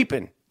was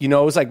sleeping. It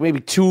was like maybe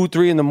 2,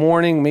 3 in the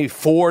morning, maybe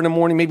 4 in the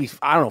morning, maybe,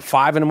 I don't know,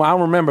 5 in the morning. I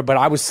don't remember, but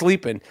I was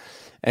sleeping.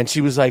 And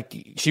she was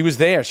she was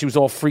there. She was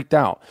all freaked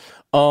out.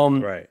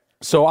 Right.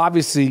 So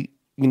obviously,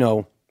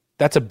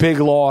 that's a big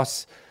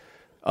loss.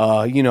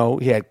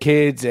 He had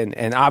kids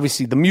and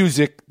obviously the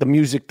music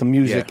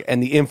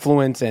and the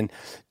influence and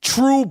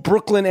true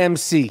Brooklyn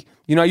MC.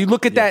 You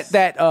look at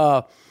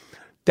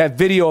that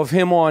video of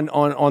him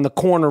on the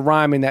corner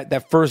rhyming,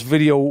 that first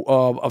video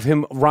of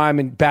him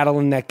rhyming,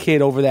 battling that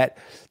kid over that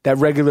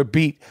regular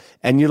beat,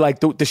 and you're like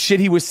the shit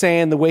he was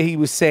saying, the way he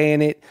was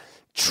saying it,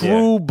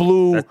 true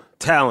blue. That's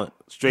talent,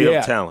 straight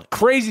up talent.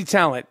 Crazy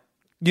talent.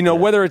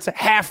 Whether it's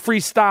half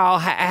freestyle,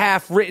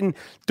 half written,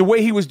 the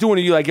way he was doing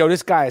it, you're like, yo,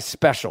 this guy is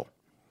special.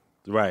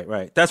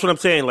 Right. That's what I'm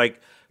saying.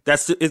 Like,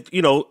 that's,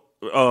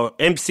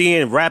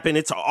 MCing and rapping,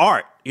 it's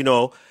art,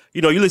 you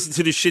listen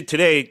to this shit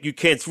today, you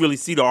can't really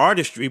see the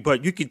artistry,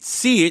 but you can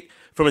see it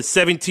from a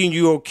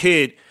 17-year-old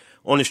kid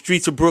on the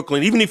streets of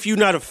Brooklyn. Even if you're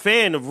not a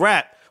fan of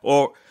rap,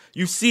 or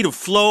you see the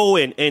flow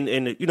and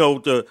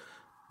the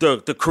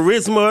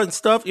charisma and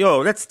stuff,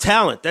 that's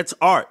talent. That's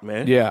art,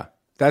 man. Yeah,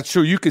 that's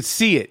true. You could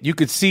see it. You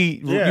could see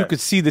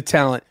the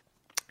talent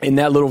in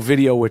that little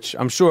video, which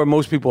I'm sure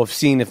most people have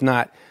seen. If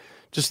not,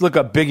 just look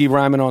up Biggie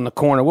rhyming on the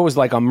corner. What was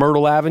it, on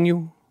Myrtle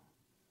Avenue?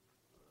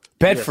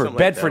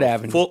 Bedford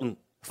Avenue.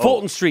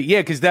 Fulton Street,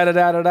 yeah, because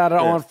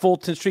on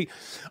Fulton Street.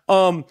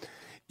 Have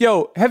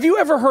you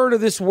ever heard of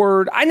this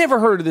word? I never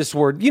heard of this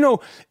word.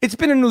 It's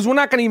been in the news. We're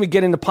not going to even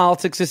get into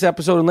politics this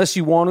episode unless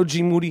you want to,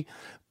 G. Moody.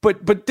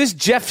 But this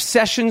Jeff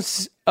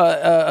Sessions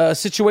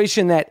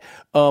situation that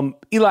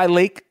Eli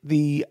Lake,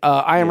 the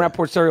I Am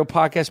Rapport Stereo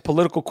podcast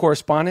political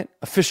correspondent,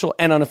 official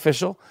and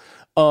unofficial,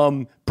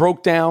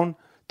 broke down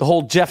the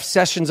whole Jeff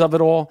Sessions of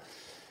it all.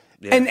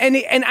 Yeah.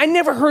 And I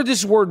never heard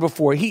this word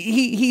before.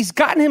 He's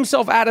gotten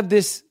himself out of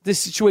this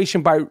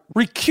situation by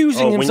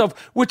recusing himself,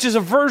 which is a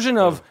version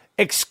of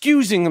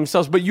excusing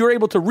himself, but you're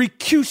able to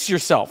recuse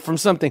yourself from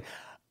something.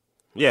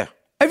 Yeah.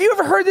 Have you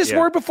ever heard this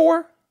word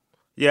before?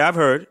 Yeah, I've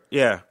heard.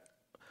 Yeah.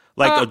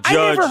 Like a judge. I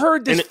never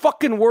heard this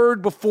fucking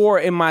word before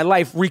in my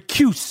life.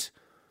 Recuse.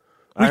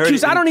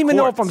 Recuse. I don't even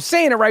know if I'm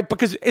saying it right,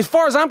 because as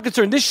far as I'm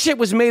concerned, this shit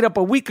was made up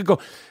a week ago.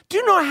 Do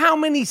you know how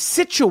many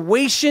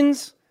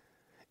situations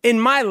in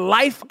my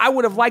life I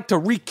would have liked to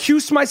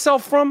recuse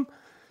myself from?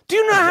 Do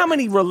you know how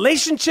many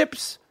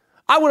relationships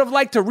I would have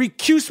liked to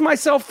recuse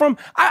myself from?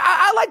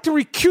 I like to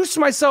recuse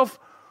myself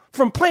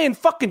from paying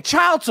fucking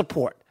child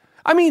support.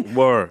 I mean,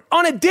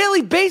 on a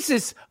daily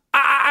basis,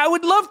 I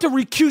would love to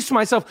recuse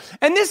myself.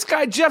 And this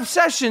guy, Jeff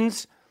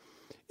Sessions,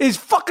 is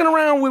fucking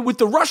around with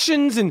the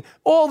Russians and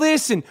all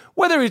this, and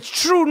whether it's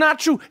true, not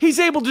true, he's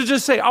able to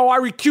just say, I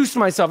recuse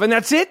myself, and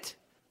that's it?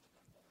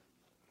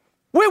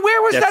 Where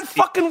was that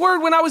fucking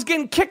word when I was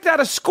getting kicked out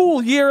of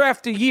school year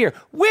after year?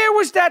 Where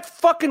was that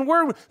fucking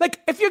word?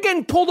 Like, if you're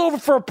getting pulled over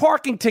for a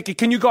parking ticket,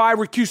 can you go, I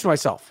recuse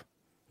myself?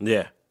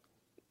 Yeah.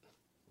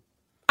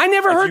 I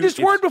never heard this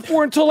word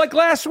before until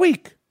last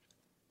week.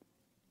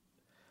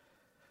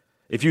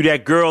 If you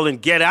that girl in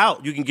Get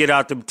Out, you can get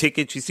out them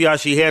tickets. You see how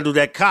she handled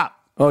that cop.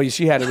 Oh,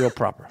 she had it real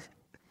proper.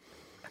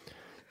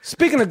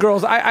 Speaking of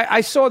girls,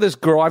 I saw this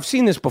girl. I've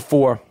seen this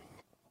before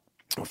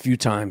a few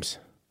times.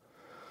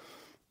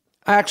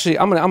 Actually,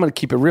 I'm gonna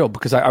keep it real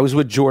because I was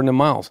with Jordan and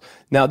Miles.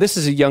 Now, this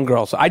is a young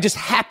girl, so I just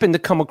happened to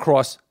come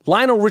across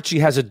Lionel Richie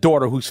has a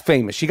daughter who's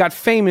famous. She got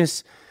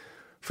famous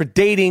for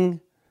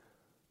dating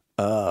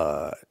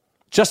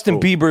Justin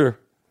Bieber.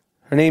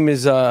 Her name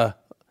is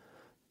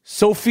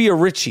Sophia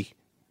Richie.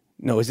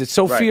 No, is it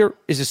Sophia? Right.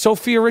 Is it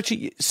Sophia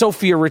Richie?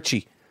 Sophia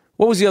Richie.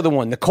 What was the other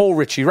one? Nicole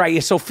Richie, right? Yeah,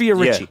 Sophia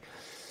Richie. Yeah.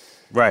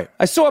 Right.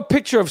 I saw a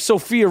picture of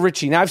Sophia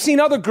Richie. Now, I've seen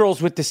other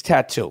girls with this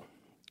tattoo.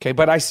 Okay,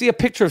 but I see a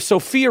picture of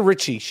Sophia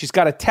Richie. She's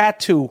got a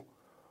tattoo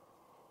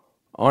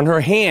on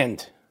her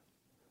hand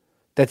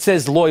that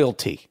says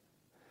loyalty.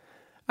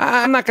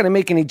 I'm not going to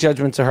make any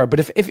judgments of her,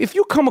 but if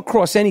you come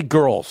across any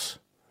girls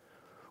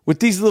with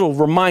these little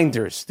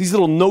reminders, these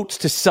little notes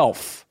to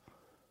self,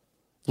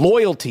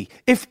 loyalty.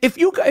 If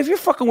you're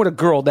fucking with a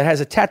girl that has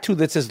a tattoo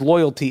that says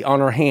loyalty on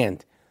her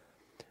hand,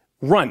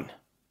 run.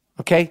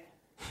 Okay?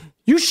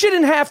 You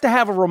shouldn't have to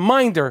have a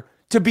reminder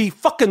to be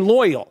fucking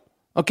loyal.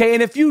 Okay?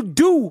 And if you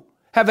do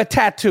have a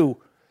tattoo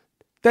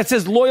that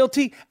says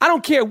loyalty, I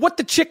don't care what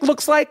the chick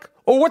looks like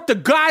or what the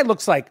guy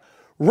looks like.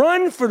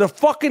 Run for the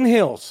fucking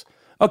hills,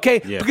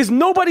 okay? Yeah. Because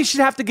nobody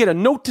should have to get a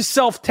note to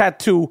self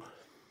tattoo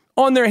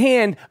on their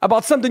hand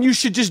about something you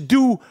should just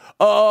do,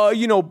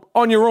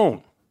 on your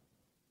own.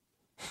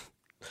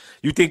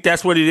 You think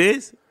that's what it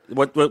is?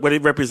 What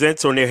it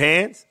represents on their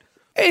hands?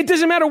 It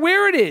doesn't matter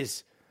where it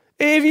is.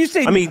 If you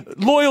say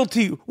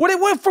loyalty,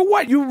 what for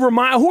what?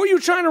 Who are you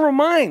trying to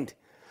remind?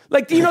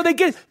 Like, they're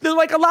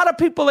like a lot of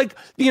people, like,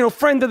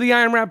 friend of the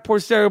Iron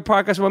Rappaport Stereo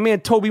podcast, my man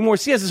Toby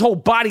Morse, he has his whole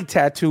body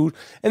tattooed,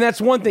 and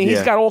that's one thing. Yeah.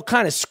 He's got all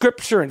kind of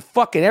scripture and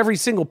fucking every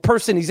single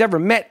person he's ever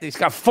met. He's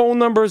got phone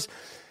numbers,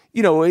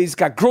 he's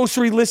got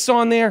grocery lists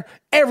on there,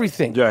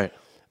 everything. Right.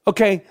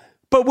 Okay?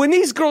 But when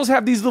these girls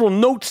have these little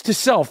notes to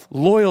self,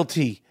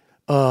 loyalty,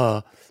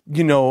 like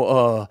these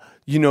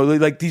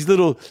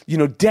little,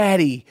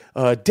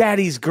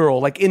 daddy's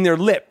girl, like in their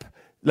lip,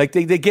 like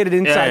they get it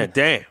inside. Yeah,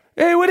 damn.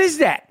 Hey, what is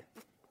that?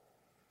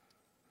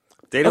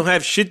 They don't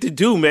have shit to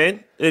do,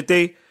 man.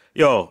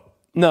 No,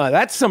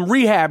 that's some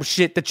rehab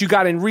shit that you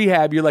got in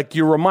rehab.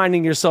 You're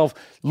reminding yourself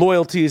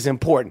loyalty is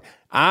important.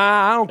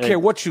 I don't care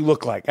what you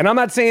look like. And I'm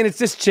not saying it's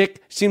this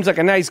chick. Seems like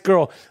a nice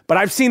girl. But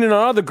I've seen it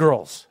on other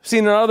girls.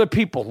 Seen it on other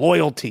people.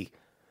 Loyalty.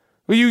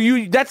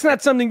 That's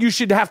not something you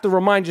should have to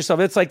remind yourself.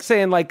 It's like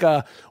saying,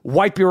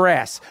 wipe your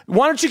ass.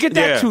 Why don't you get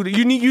that tattooed?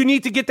 You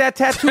need to get that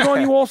tattooed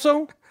on you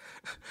also?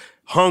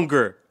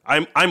 Hunger.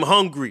 I'm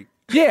hungry.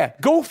 Yeah,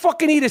 go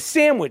fucking eat a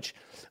sandwich.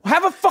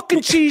 Have a fucking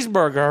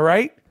cheeseburger, all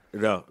right?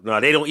 No,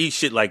 they don't eat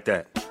shit like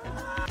that.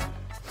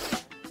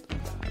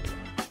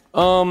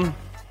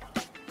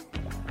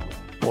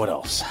 What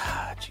else?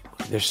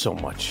 There's so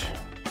much.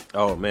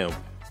 Oh, man.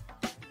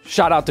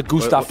 Shout out to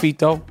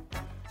Gustafito,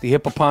 the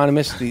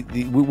hippopotamus.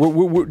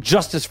 We're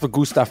justice for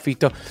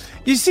Gustafito.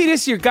 You see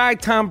this, your guy,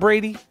 Tom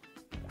Brady?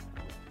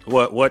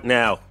 What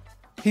now?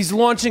 He's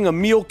launching a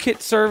meal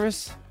kit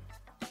service.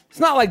 It's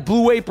not like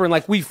Blue Apron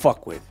like we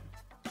fuck with.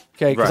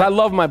 Okay, because I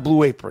love my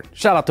Blue Apron.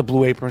 Shout out to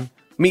Blue Apron.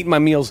 I'm eating my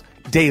meals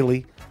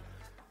daily.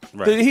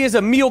 Right. He has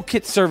a meal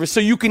kit service so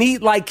you can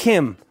eat like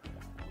him.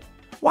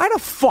 Why the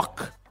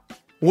fuck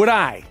would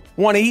I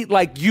want to eat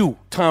like you,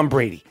 Tom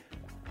Brady?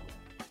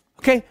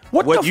 Okay,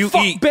 what the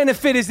fuck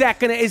benefit is that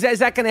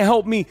gonna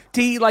help me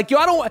to eat like you?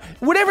 I don't.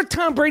 Whatever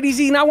Tom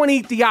Brady's eating, I want to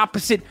eat the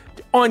opposite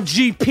on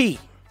GP.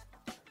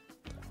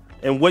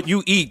 And what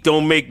you eat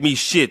don't make me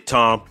shit,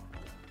 Tom.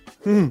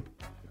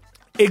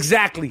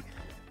 Exactly.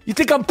 You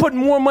think I'm putting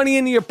more money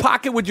into your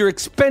pocket with your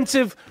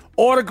expensive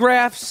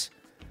autographs?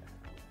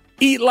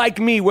 Eat like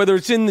me, whether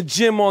it's in the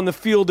gym, on the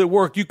field, at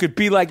work. You could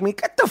be like me.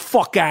 Get the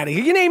fuck out of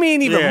here. Your name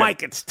ain't even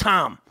Mike. It's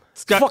Tom.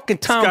 Fucking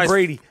Tom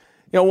Brady.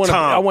 I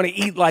want to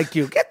eat like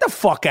you. Get the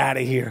fuck out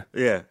of here.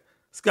 Yeah.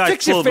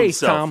 Fix your face,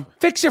 Tom.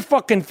 Fix your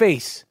fucking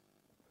face.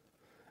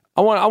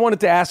 I wanted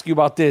to ask you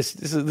about this.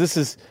 This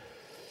is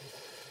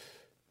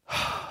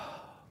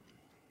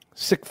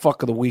sick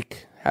fuck of the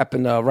week.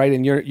 Happened right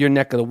in your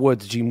neck of the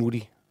woods, G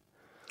Moody.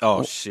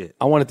 Oh, shit.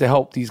 I wanted to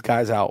help these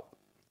guys out.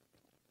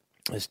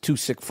 There's two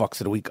sick fucks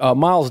of the week.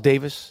 Miles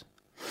Davis,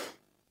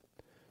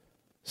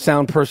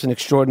 sound person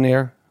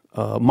extraordinaire.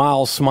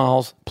 Miles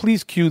Smiles.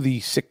 Please cue the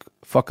sick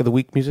fuck of the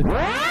week music.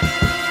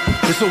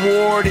 This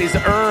award is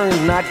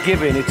earned, not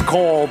given. It's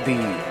called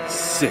the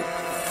sick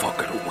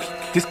fuck of the week.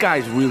 This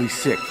guy's really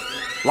sick.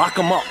 Lock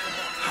him up.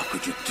 How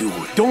could you do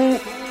it?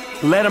 Don't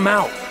let him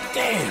out.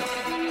 Damn.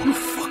 You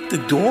fucked the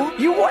dog?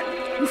 You what?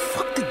 You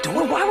fucked the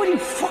dog? Why would you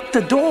fuck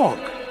the dog?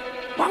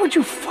 Why would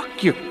you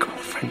fuck your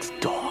girlfriend's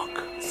dog?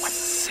 What?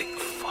 Sick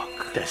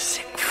fuck. The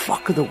sick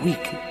fuck of the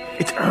week.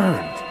 It's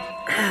earned.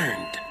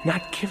 Earned.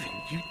 Not given.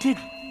 You did.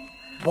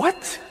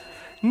 What?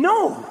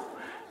 No.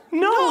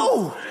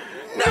 No.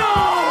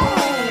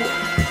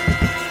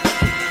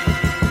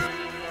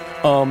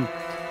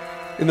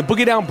 In the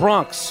Boogie Down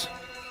Bronx,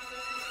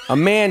 a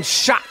man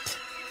shot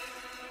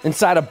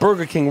inside a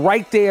Burger King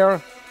right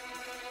there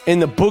in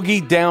the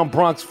Boogie Down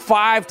Bronx,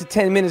 5 to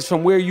 10 minutes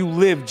from where you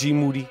live, G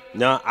Moody.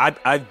 No,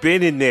 I've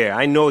been in there.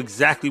 I know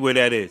exactly where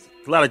that is.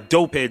 A lot of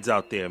dope heads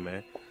out there,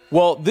 man.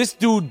 Well, this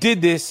dude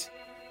did this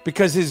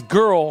because his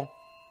girl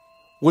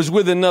was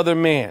with another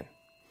man.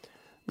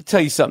 Let me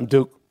tell you something,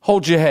 Duke.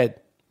 Hold your head.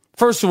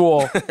 First of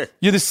all,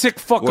 you're the sick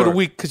fuck of the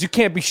week because you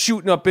can't be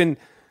shooting up in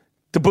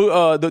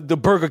the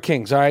Burger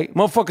Kings, all right?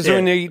 Motherfuckers are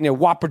in there eating their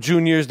Whopper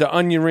Juniors, the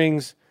onion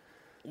rings.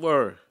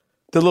 Word.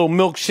 The little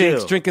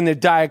milkshakes, drinking their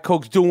Diet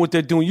Cokes, doing what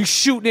they're doing. You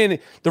shooting in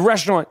the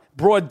restaurant,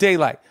 broad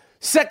daylight.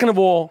 Second of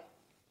all,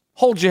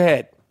 hold your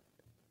head.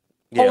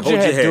 Hold your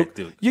head,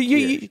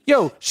 dude.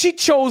 Yo, she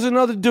chose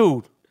another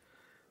dude.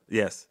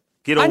 Yes.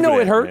 Get over I know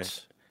that, it hurts.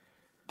 Man.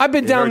 I've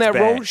been down that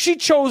road. She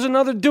chose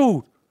another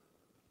dude.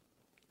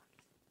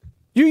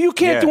 You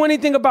can't do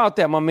anything about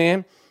that, my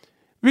man.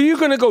 You're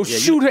going to go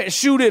shoot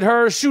at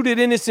her, shoot at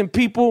innocent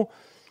people.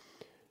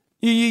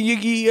 An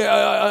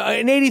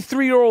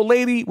 83-year-old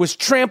lady was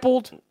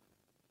trampled.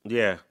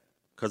 Yeah,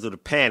 because of the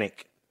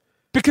panic.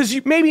 Because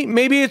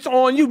maybe it's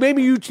on you.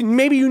 Maybe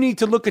you need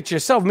to look at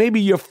yourself. Maybe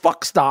your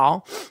fuck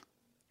style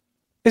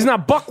is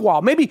not buck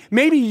wild.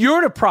 Maybe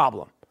you're the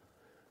problem.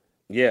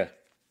 Yeah.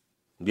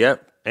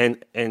 Yep.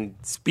 And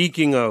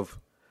speaking of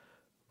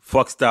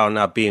fuck style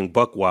not being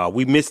buck wild,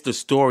 we missed a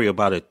story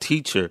about a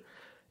teacher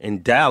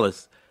in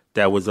Dallas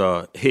that was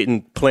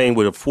playing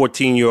with a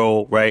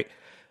 14-year-old, right?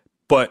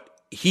 But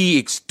he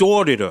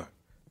extorted her.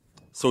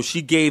 So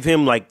she gave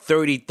him like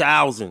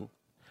 $30,000.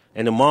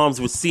 And the moms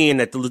were seeing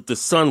that the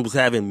son was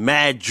having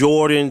mad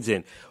Jordans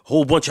and a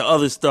whole bunch of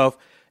other stuff.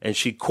 And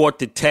she caught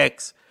the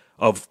text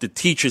of the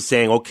teacher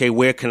saying, okay,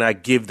 where can I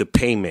give the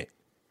payment?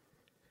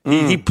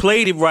 He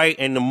played it right,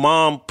 and the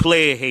mom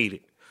player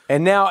hated.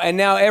 And now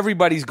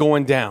everybody's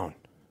going down.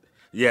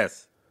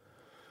 Yes.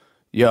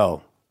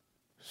 Yo.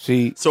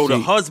 So the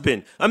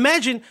husband,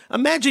 imagine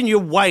your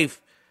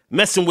wife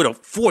messing with a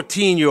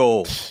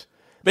 14-year-old.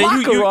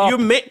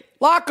 Man,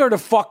 Lock her the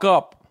fuck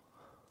up.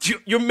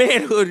 Your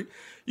manhood,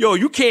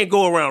 you can't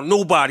go around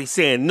nobody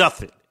saying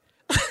nothing.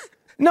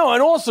 No,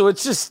 and also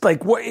it's just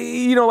like,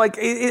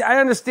 I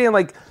understand,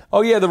 like,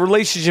 oh yeah, the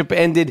relationship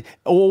ended.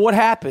 Well, what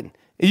happened?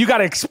 You got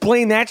to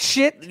explain that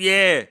shit?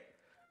 Yeah.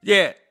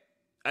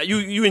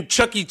 You in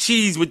Chuck E.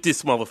 Cheese with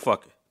this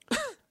motherfucker.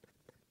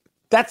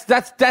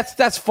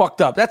 That's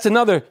fucked up. That's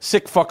another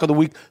sick fuck of the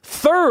week.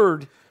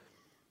 Third,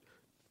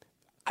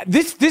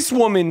 this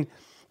woman,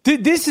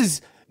 this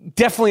is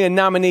definitely a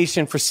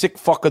nomination for sick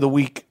fuck of the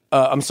week.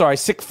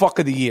 Sick fuck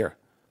of the year.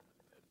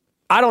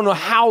 I don't know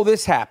how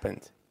this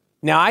happened.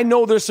 Now, I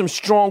know there's some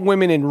strong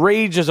women, and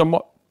rage is a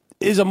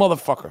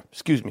motherfucker.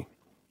 Excuse me.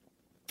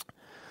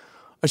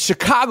 A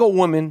Chicago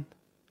woman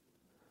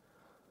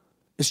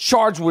is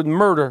charged with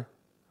murder.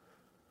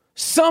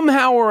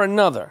 Somehow or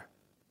another,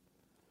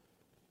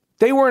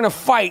 they were in a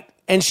fight,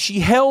 and she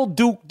held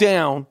Duke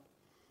down.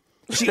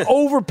 She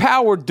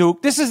overpowered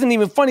Duke. This isn't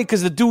even funny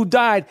because the dude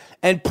died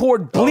and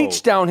poured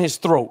bleach down his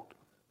throat.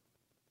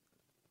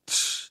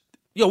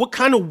 Yo, what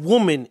kind of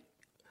woman?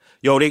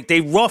 Yo,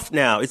 they rough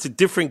now. It's a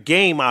different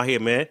game out here,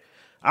 man.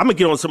 I'm going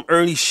to get on some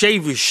Ernie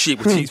Shavers shit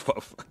with these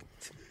motherfuckers.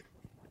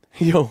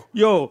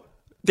 Yo,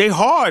 they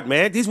hard,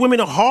 man. These women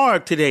are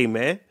hard today,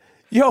 man.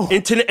 Yo.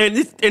 And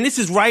this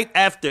is right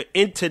after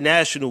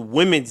International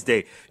Women's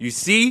Day. You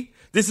see?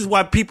 This is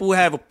why people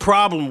have a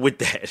problem with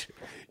that.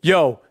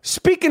 Yo,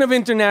 speaking of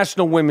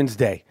International Women's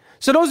Day,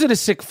 so those are the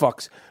sick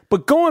fucks.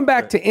 But going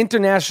back to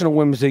International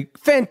Women's Day,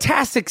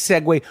 fantastic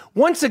segue.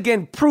 Once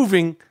again,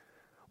 proving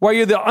why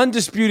you're the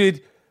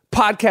undisputed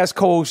podcast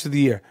co-host of the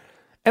year.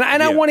 And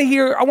I want to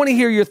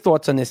hear your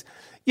thoughts on this.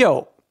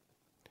 Yo,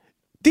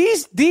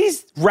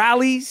 these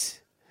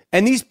rallies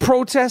and these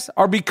protests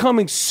are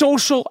becoming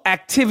social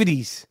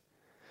activities.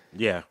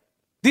 Yeah.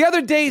 The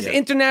other day is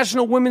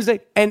International Women's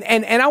Day, and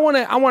I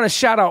want to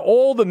shout out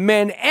all the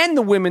men and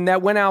the women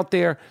that went out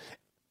there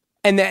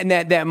and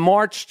that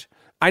marched.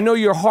 I know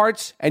your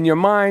hearts and your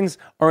minds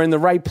are in the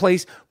right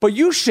place, but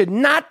you should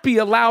not be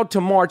allowed to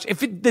march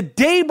if the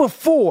day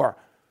before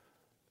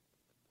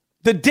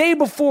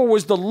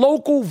was the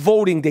local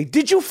voting day.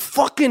 Did you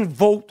fucking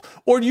vote,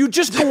 or are you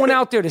just going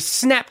out there to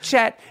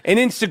Snapchat and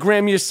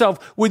Instagram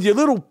yourself with your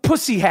little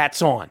pussy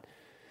hats on?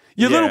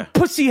 Your little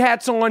pussy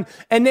hats on,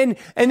 and then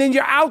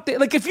you're out there.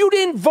 Like, if you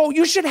didn't vote,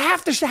 you should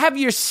have to have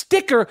your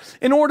sticker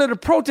in order to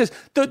protest.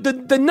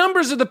 The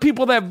numbers of the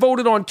people that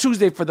voted on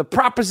Tuesday for the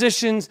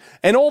propositions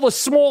and all the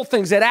small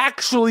things that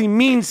actually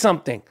mean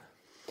something.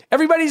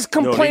 Everybody's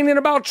complaining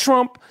about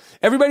Trump.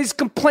 Everybody's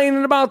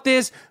complaining about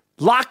this.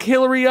 Lock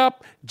Hillary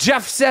up.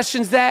 Jeff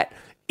Sessions that.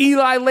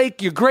 Eli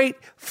Lake, you're great.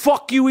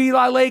 Fuck you,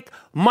 Eli Lake.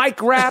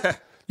 Mike Rapp,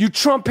 you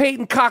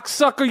Trump-hating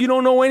cocksucker. You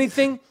don't know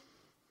anything.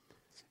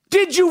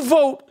 Did you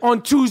vote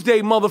on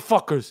Tuesday,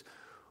 motherfuckers?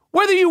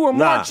 Whether you were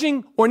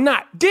marching or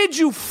not, did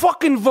you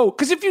fucking vote?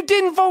 Because if you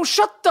didn't vote,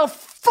 shut the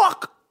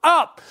fuck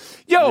up.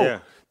 Yo,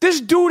 this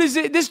dude is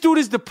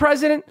the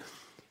president.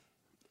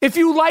 If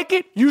you like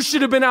it, you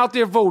should have been out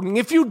there voting.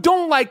 If you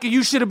don't like it,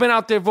 you should have been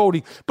out there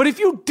voting. But if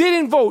you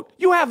didn't vote,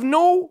 you have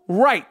no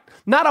right,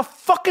 not a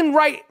fucking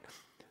right,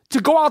 to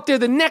go out there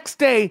the next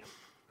day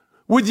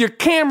with your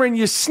camera and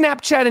your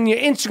Snapchat and your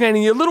Instagram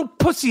and your little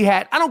pussy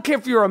hat. I don't care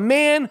if you're a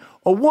man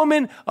a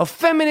woman, a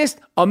feminist,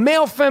 a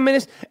male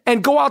feminist,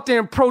 and go out there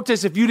and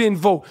protest if you didn't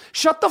vote.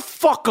 Shut the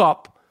fuck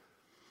up,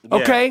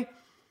 okay? Yeah.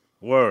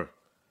 Word.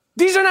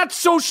 These are not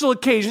social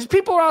occasions.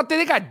 People are out there.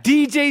 They got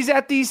DJs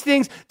at these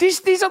things.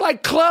 These are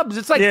like clubs.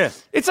 It's like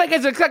it's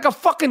like a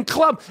fucking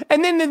club.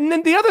 And then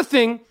the other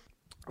thing,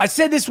 I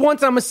said this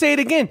once. I'm gonna say it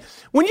again.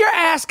 When your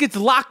ass gets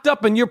locked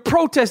up and you're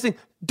protesting,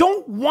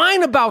 don't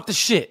whine about the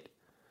shit.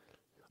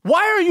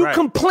 Why are you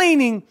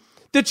complaining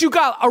that you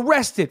got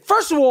arrested?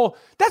 First of all,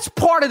 that's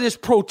part of this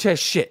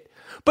protest shit.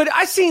 But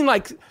I seen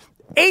like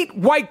 8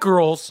 white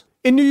girls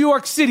in New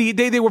York City.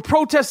 They were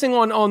protesting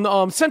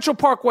on Central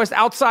Park West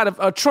outside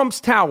of Trump's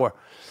Tower.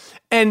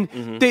 And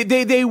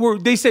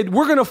they said,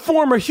 we're going to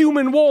form a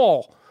human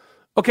wall.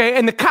 Okay.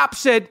 And the cop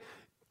said,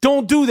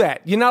 don't do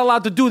that. You're not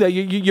allowed to do that.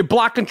 You're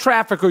blocking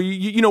traffic, or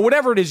you know,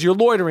 whatever it is, you're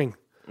loitering.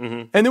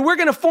 And then we're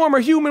going to form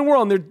a human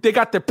wall. And they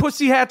got their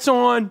pussy hats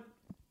on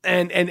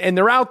and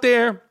they're out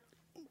there.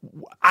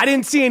 I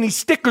didn't see any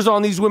stickers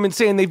on these women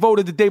saying they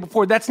voted the day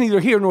before. That's neither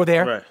here nor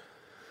there. Right.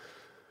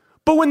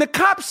 But when the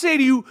cops say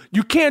to you,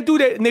 you can't do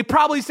that, and they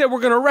probably said,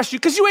 we're going to arrest you,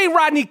 because you ain't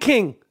Rodney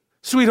King,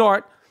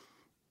 sweetheart.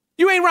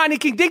 You ain't Rodney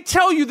King. They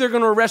tell you they're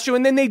going to arrest you,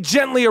 and then they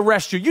gently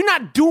arrest you. You're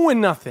not doing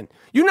nothing.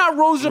 You're not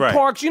Rosa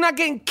Parks. You're not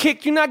getting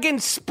kicked. You're not getting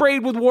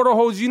sprayed with water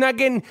hose. You're not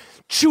getting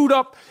chewed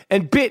up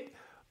and bit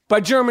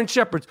by German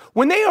Shepherds.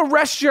 When they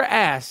arrest your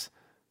ass,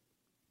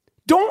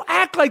 don't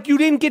act like you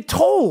didn't get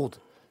told.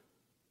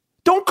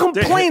 Don't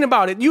complain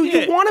about it. You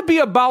want to be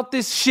about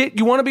this shit.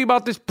 You want to be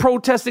about this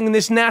protesting and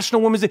this National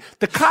Women's Day.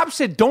 The cops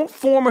said, don't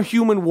form a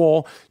human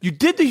wall. You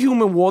did the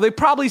human wall. They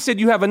probably said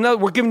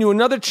we're giving you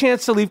another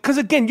chance to leave. Because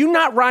again, you're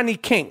not Rodney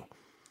King.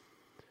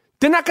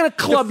 They're not going to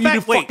club you.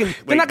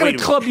 They're not going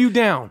to club you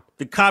down.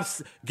 The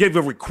cops give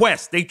a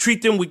request. They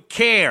treat them with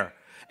care.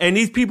 And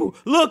these people,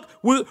 look,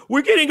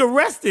 we're getting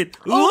arrested.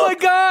 Look. Oh my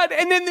God!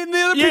 And then the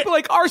other people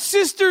like our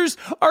sisters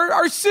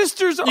are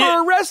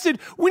arrested.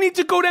 We need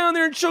to go down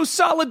there and show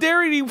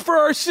solidarity for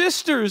our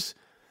sisters.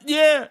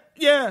 Yeah.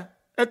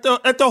 At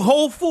the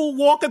Whole Food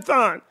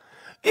Walkathon.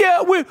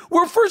 Yeah, we're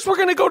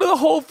going to go to the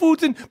Whole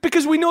Foods, and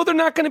because we know they're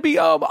not going to be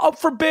up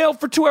for bail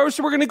for 2 hours,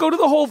 so we're going to go to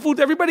the Whole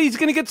Foods. Everybody's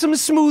going to get some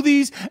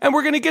smoothies, and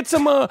we're going to get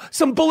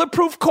some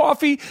bulletproof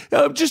coffee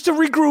just to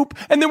regroup,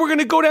 and then we're going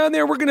to go down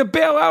there. We're going to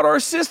bail out our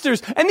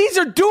sisters, and these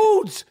are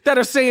dudes that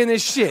are saying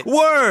this shit.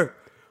 Word,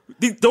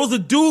 those are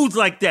dudes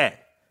like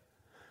that.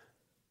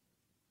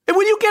 And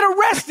when you get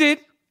arrested,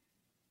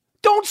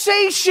 don't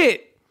say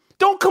shit.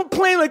 Don't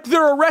complain like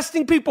they're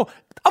arresting people.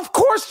 Of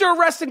course they're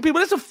arresting people.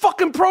 It's a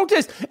fucking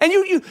protest. And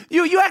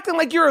you acting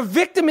like you're a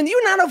victim, and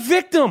you're not a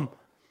victim.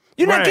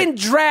 You're not getting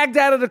dragged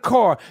out of the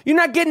car. You're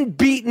not getting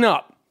beaten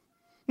up.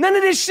 None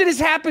of this shit has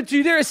happened to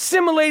you. They're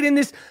assimilating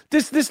this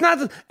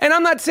nonsense. And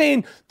I'm not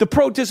saying the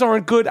protests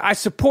aren't good. I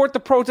support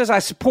the protests. I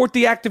support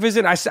the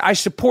activism. I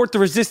support the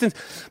resistance.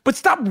 But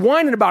stop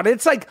whining about it.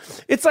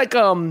 It's like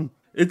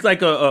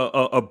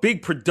a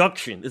big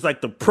production. It's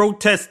like the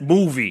protest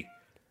movie.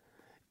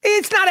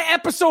 It's not an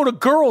episode of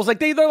Girls. Like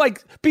they're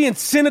like being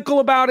cynical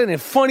about it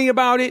and funny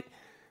about it.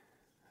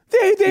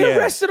 They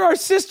arrested our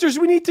sisters.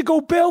 We need to go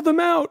bail them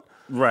out.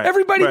 Right.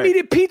 Everybody meet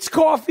at Pete's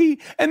Coffee,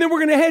 and then we're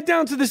gonna head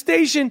down to the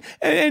station.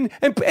 And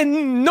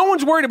no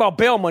one's worried about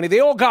bail money. They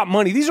all got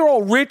money. These are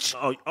all rich,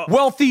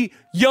 wealthy,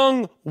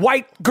 young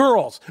white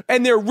girls,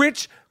 and they're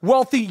rich,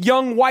 wealthy,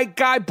 young white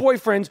guy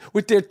boyfriends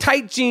with their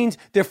tight jeans,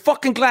 their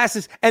fucking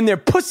glasses, and their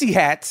pussy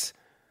hats.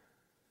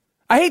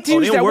 I hate to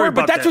use that word,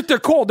 but that's what they're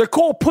called. They're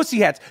called pussy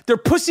hats. They're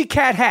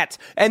pussycat hats.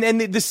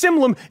 And the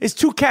symbol is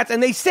 2 cats,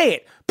 and they say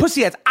it.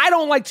 Pussy hats. I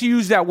don't like to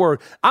use that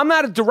word. I'm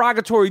not a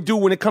derogatory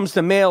dude when it comes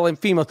to male and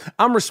female.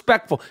 I'm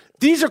respectful.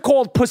 These are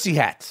called pussy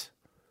hats.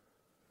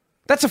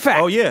 That's a fact.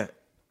 Oh, yeah.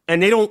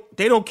 And they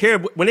don't care.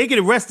 When they get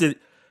arrested,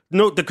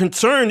 no, the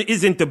concern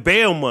isn't the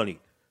bail money.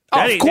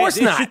 Of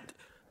course not.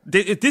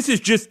 This is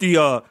just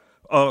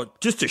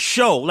just a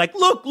show. Like,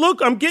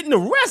 look, I'm getting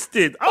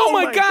arrested. Oh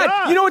my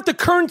God. You know what the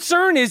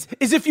concern is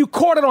if you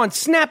caught it on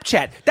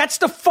Snapchat. That's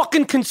the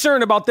fucking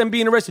concern about them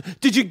being arrested.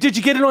 Did you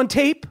get it on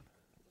tape?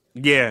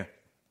 Yeah.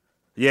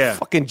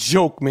 Fucking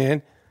joke,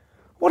 man.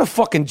 What a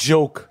fucking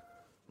joke.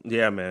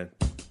 Yeah, man.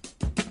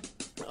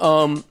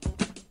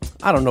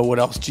 I don't know what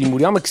else, G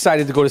Moody. I'm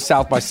excited to go to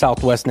South by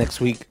Southwest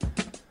next week.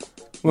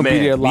 I'm gonna be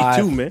there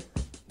live.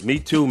 Me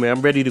too, man.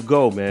 I'm ready to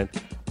go, man.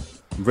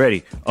 I'm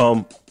ready.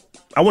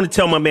 I want to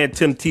tell my man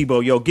Tim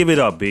Tebow, yo, give it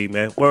up, B,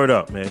 man. Word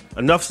up, man.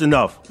 Enough's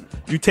enough.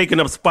 You taking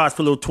up spots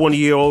for little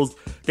 20-year-olds.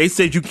 They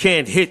said you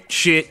can't hit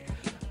shit.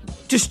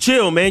 Just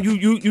chill, man.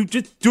 You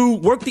just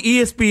work the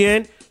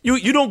ESPN.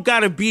 You don't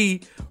gotta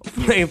be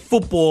playing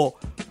football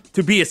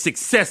to be a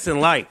success in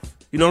life.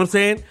 You know what I'm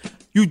saying?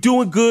 You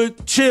doing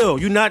good, chill.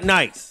 You not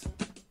nice.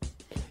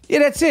 Yeah,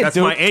 that's it,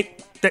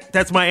 dude.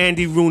 That's my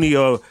Andy Rooney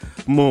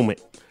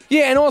moment.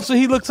 Yeah, and also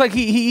he looks like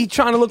he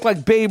trying to look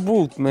like Babe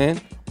Ruth,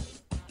 man.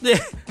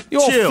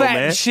 You're all fat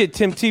and shit,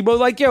 Tim Tebow.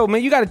 Like, yo,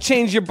 man, you got to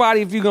change your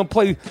body if you're going to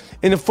play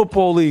in the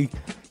football league.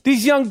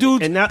 These young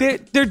dudes,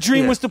 their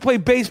dream was to play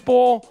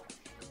baseball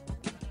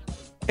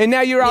and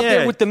now you're out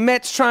there with the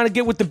Mets trying to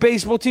get with the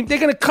baseball team. They're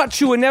going to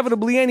cut you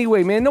inevitably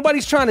anyway, man.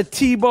 Nobody's trying to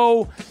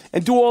Tebow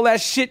and do all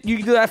that shit. You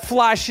do that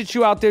fly shit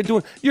you out there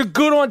doing. You're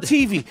good on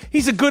TV.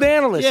 He's a good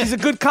analyst. He's a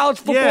good college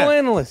football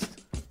analyst.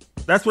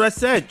 That's what I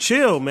said.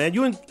 Chill, man.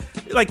 You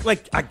like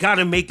I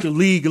gotta make the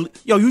league.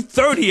 Yo, you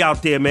 30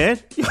 out there,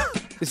 man.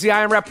 It's the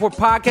I Am Rappaport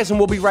podcast, and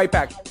we'll be right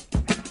back.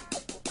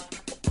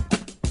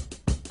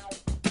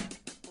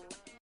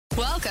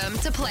 Welcome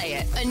to Play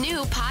It, a new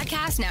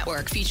podcast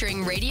network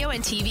featuring radio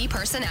and TV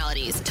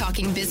personalities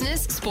talking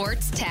business,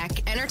 sports,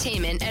 tech,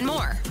 entertainment, and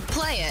more.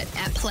 Play it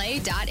at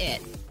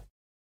play.it.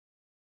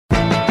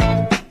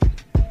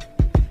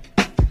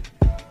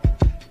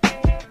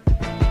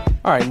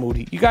 All right,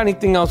 Moody, you got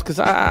anything else? Because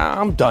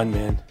I'm done,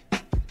 man.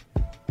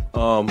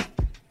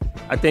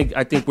 I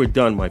think we're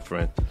done, my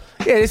friend.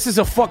 Yeah, this is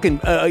a fucking,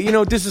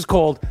 this is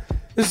called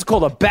a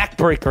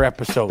backbreaker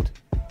episode.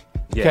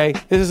 Yeah. Okay?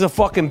 This is a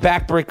fucking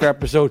backbreaker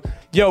episode.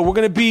 Yo, we're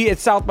going to be at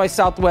South by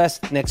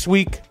Southwest next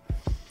week.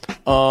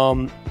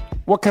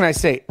 What can I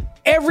say?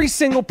 Every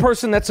single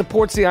person that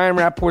supports the I Am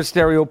Rappaport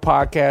Stereo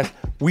podcast,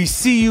 we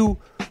see you.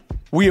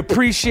 We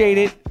appreciate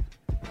it.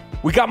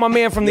 We got my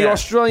man from the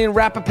Australian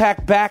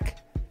Rappapack back.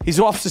 He's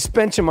off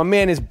suspension. My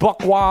man is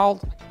buck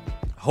wild.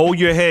 Hold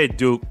your head,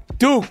 Duke.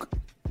 Duke,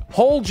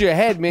 hold your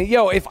head, man.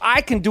 Yo, if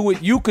I can do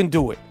it, you can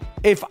do it.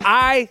 If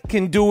I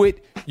can do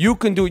it, you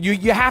can do it.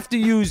 You have to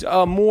use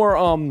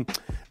more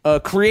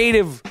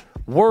creative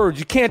words.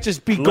 You can't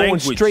just be going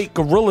straight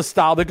guerrilla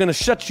style. They're going to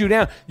shut you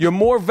down. You're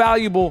more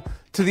valuable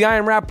to the I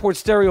Am Rappaport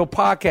Stereo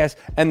podcast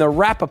and the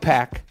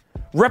Rappapack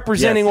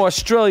representing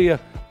Australia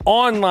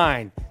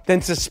online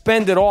than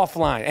suspended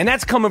offline. And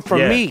that's coming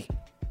from me.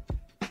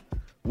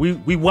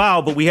 We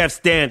wild, but we have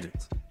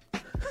standards.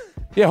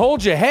 Yeah,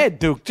 hold your head,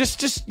 Duke.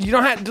 Just you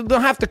don't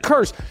have to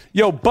curse.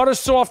 Yo,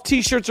 Buttersoft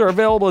t-shirts are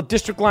available at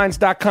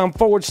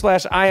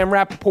districtlines.com/I Am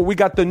Rappaport. We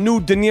got the new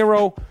De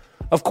Niro,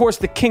 of course,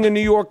 the King of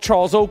New York,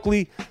 Charles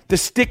Oakley, the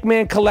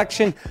Stickman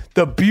collection,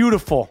 the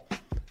beautiful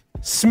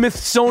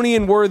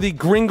Smithsonian-worthy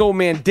Gringo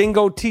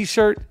Mandingo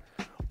t-shirt,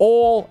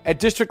 all at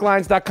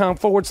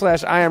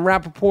districtlines.com/I Am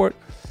Rappaport.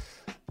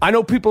 I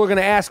know people are going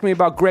to ask me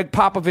about Greg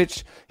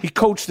Popovich. He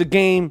coached the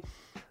game.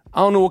 I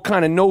don't know what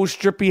kind of nose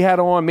strip he had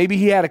on. Maybe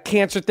he had a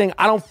cancer thing.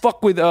 I don't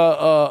fuck with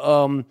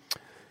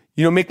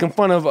making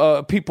fun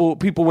of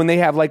people when they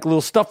have like little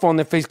stuff on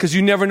their face because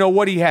you never know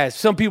what he has.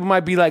 Some people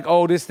might be like,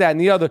 oh, this, that,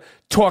 and the other.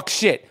 Talk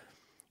shit,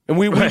 and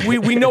we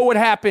know what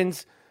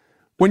happens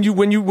when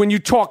you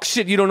talk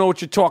shit. You don't know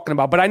what you're talking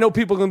about. But I know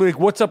people are gonna be like,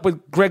 what's up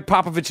with Greg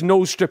Popovich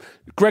nose strip?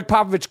 Greg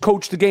Popovich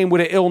coached the game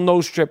with an ill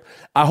nose strip.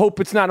 I hope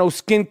it's not no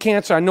skin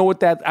cancer. I know what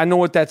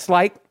that's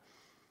like.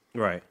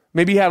 Right.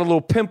 Maybe he had a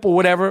little pimple,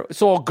 whatever.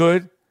 It's all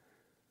good.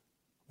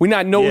 We're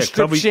not nose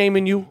strip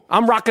shaming you.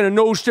 I'm rocking a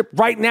nose strip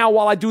right now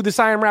while I do this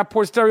I Am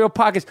Rappaport Stereo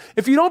podcast.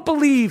 If you don't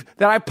believe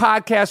that I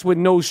podcast with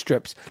nose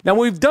strips, now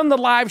we've done the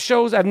live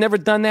shows. I've never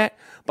done that.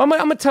 But I'm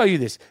going to tell you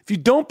this. If you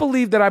don't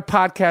believe that I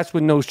podcast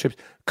with nose strips,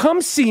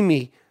 come see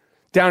me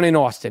down in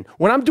Austin.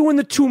 When I'm doing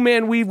the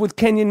two-man weave with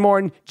Kenyon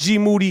Martin, G.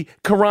 Moody,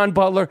 Karan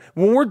Butler,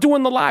 when we're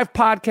doing the live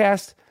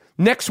podcast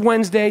next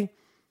Wednesday,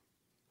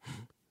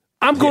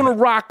 I'm going to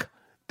rock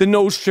the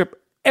nose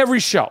strip every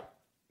show.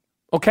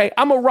 Okay?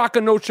 I'm going to rock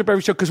a nose strip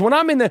every show because when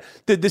I'm in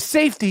the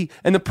safety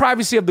and the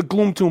privacy of the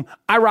Gloom Tomb,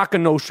 I rock a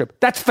nose strip.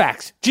 That's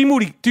facts. G.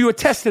 Moody, do you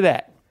attest to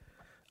that?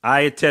 I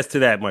attest to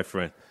that, my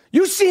friend.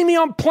 You see me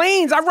on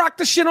planes. I rock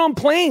the shit on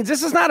planes.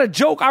 This is not a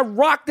joke. I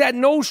rock that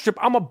nose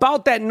strip. I'm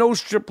about that nose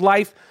strip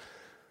life.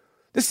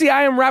 This is the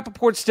I Am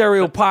Rappaport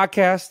Stereo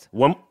podcast. I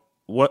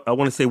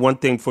want to say one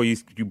thing before you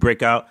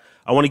break out.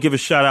 I want to give a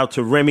shout out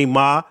to Remy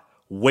Ma.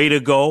 Way to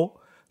go.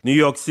 New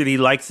York City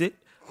likes it.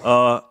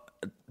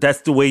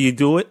 That's the way you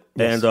do it.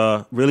 Yes.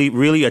 And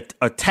really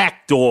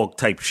attack dog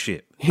type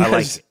shit. Yes. I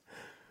like it.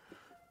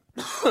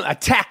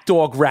 Attack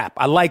dog rap.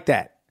 I like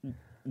that.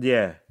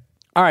 Yeah.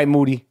 All right,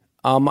 Moody.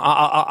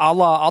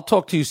 I'll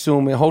talk to you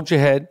soon, man. Hold your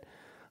head.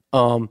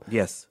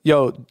 Yes.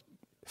 Yo,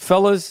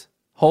 fellas,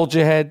 hold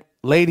your head.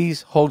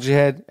 Ladies, hold your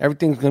head.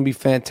 Everything's gonna be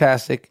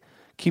fantastic.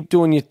 Keep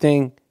doing your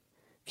thing.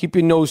 Keep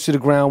your nose to the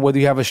ground, whether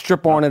you have a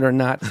strip on it or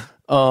not.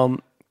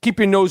 Keep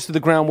your nose to the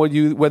ground,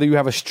 whether you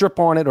have a strip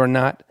on it or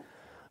not.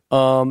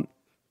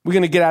 We're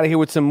going to get out of here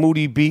with some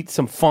Moody beats,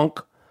 some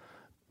funk.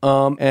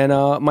 And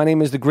my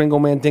name is the Gringo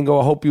Mandingo.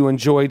 I hope you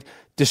enjoyed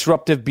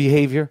Disruptive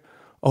Behavior.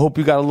 I hope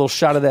you got a little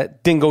shot of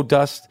that dingo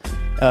dust.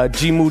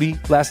 G. Moody,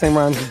 last name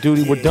rhymes with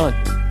duty. We're done.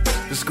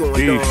 What's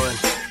going on?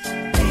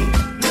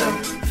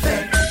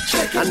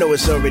 I know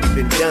it's already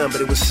been done,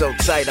 but it was so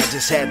tight I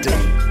just had to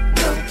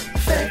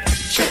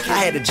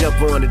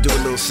jump on and do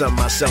a little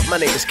something myself. My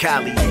name is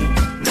Kylie.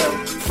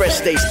 Fresh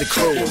States the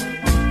crew.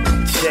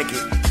 Check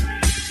it.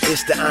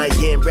 It's the I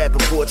Am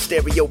Rappaport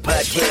Stereo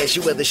Podcast.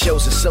 You other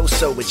shows are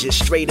so-so, it's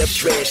just straight up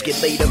trash.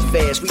 Get laid up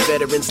fast, we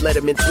veterans, let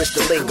them in twist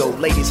the lingo.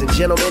 Ladies and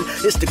gentlemen,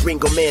 it's the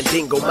Gringo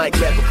Mandingo, Mike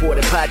Rappaport,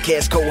 and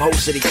podcast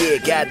co-host of the year.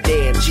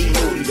 Goddamn, G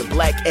Moody, the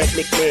black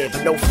ethnic man,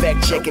 but no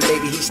fact checking,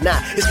 maybe he's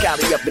not. It's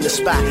Golly up in the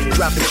spot,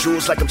 dropping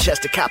jewels like I'm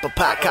Chester Copper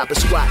Pot, copper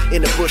squat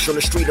in the bush on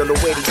the street on the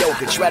way to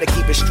yoga. Try to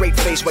keep a straight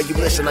face while you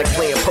listen like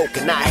playing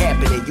poker. Not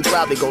happening, you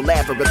probably gon'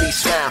 laugh or at least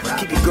smile.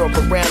 Keep your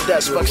girl around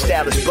us, fuck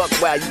style is buck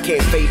wild, you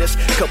can't fade us.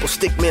 Couple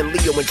stick men,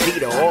 Leo and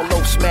Vita, all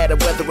those matter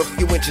whether a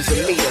few inches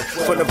a meter.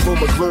 From the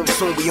room of gloom,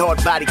 soon we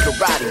hard body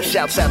karate.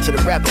 Shouts out to the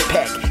rapper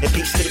pack and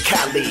peace to the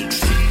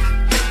colleagues.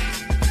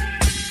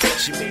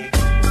 What you mean?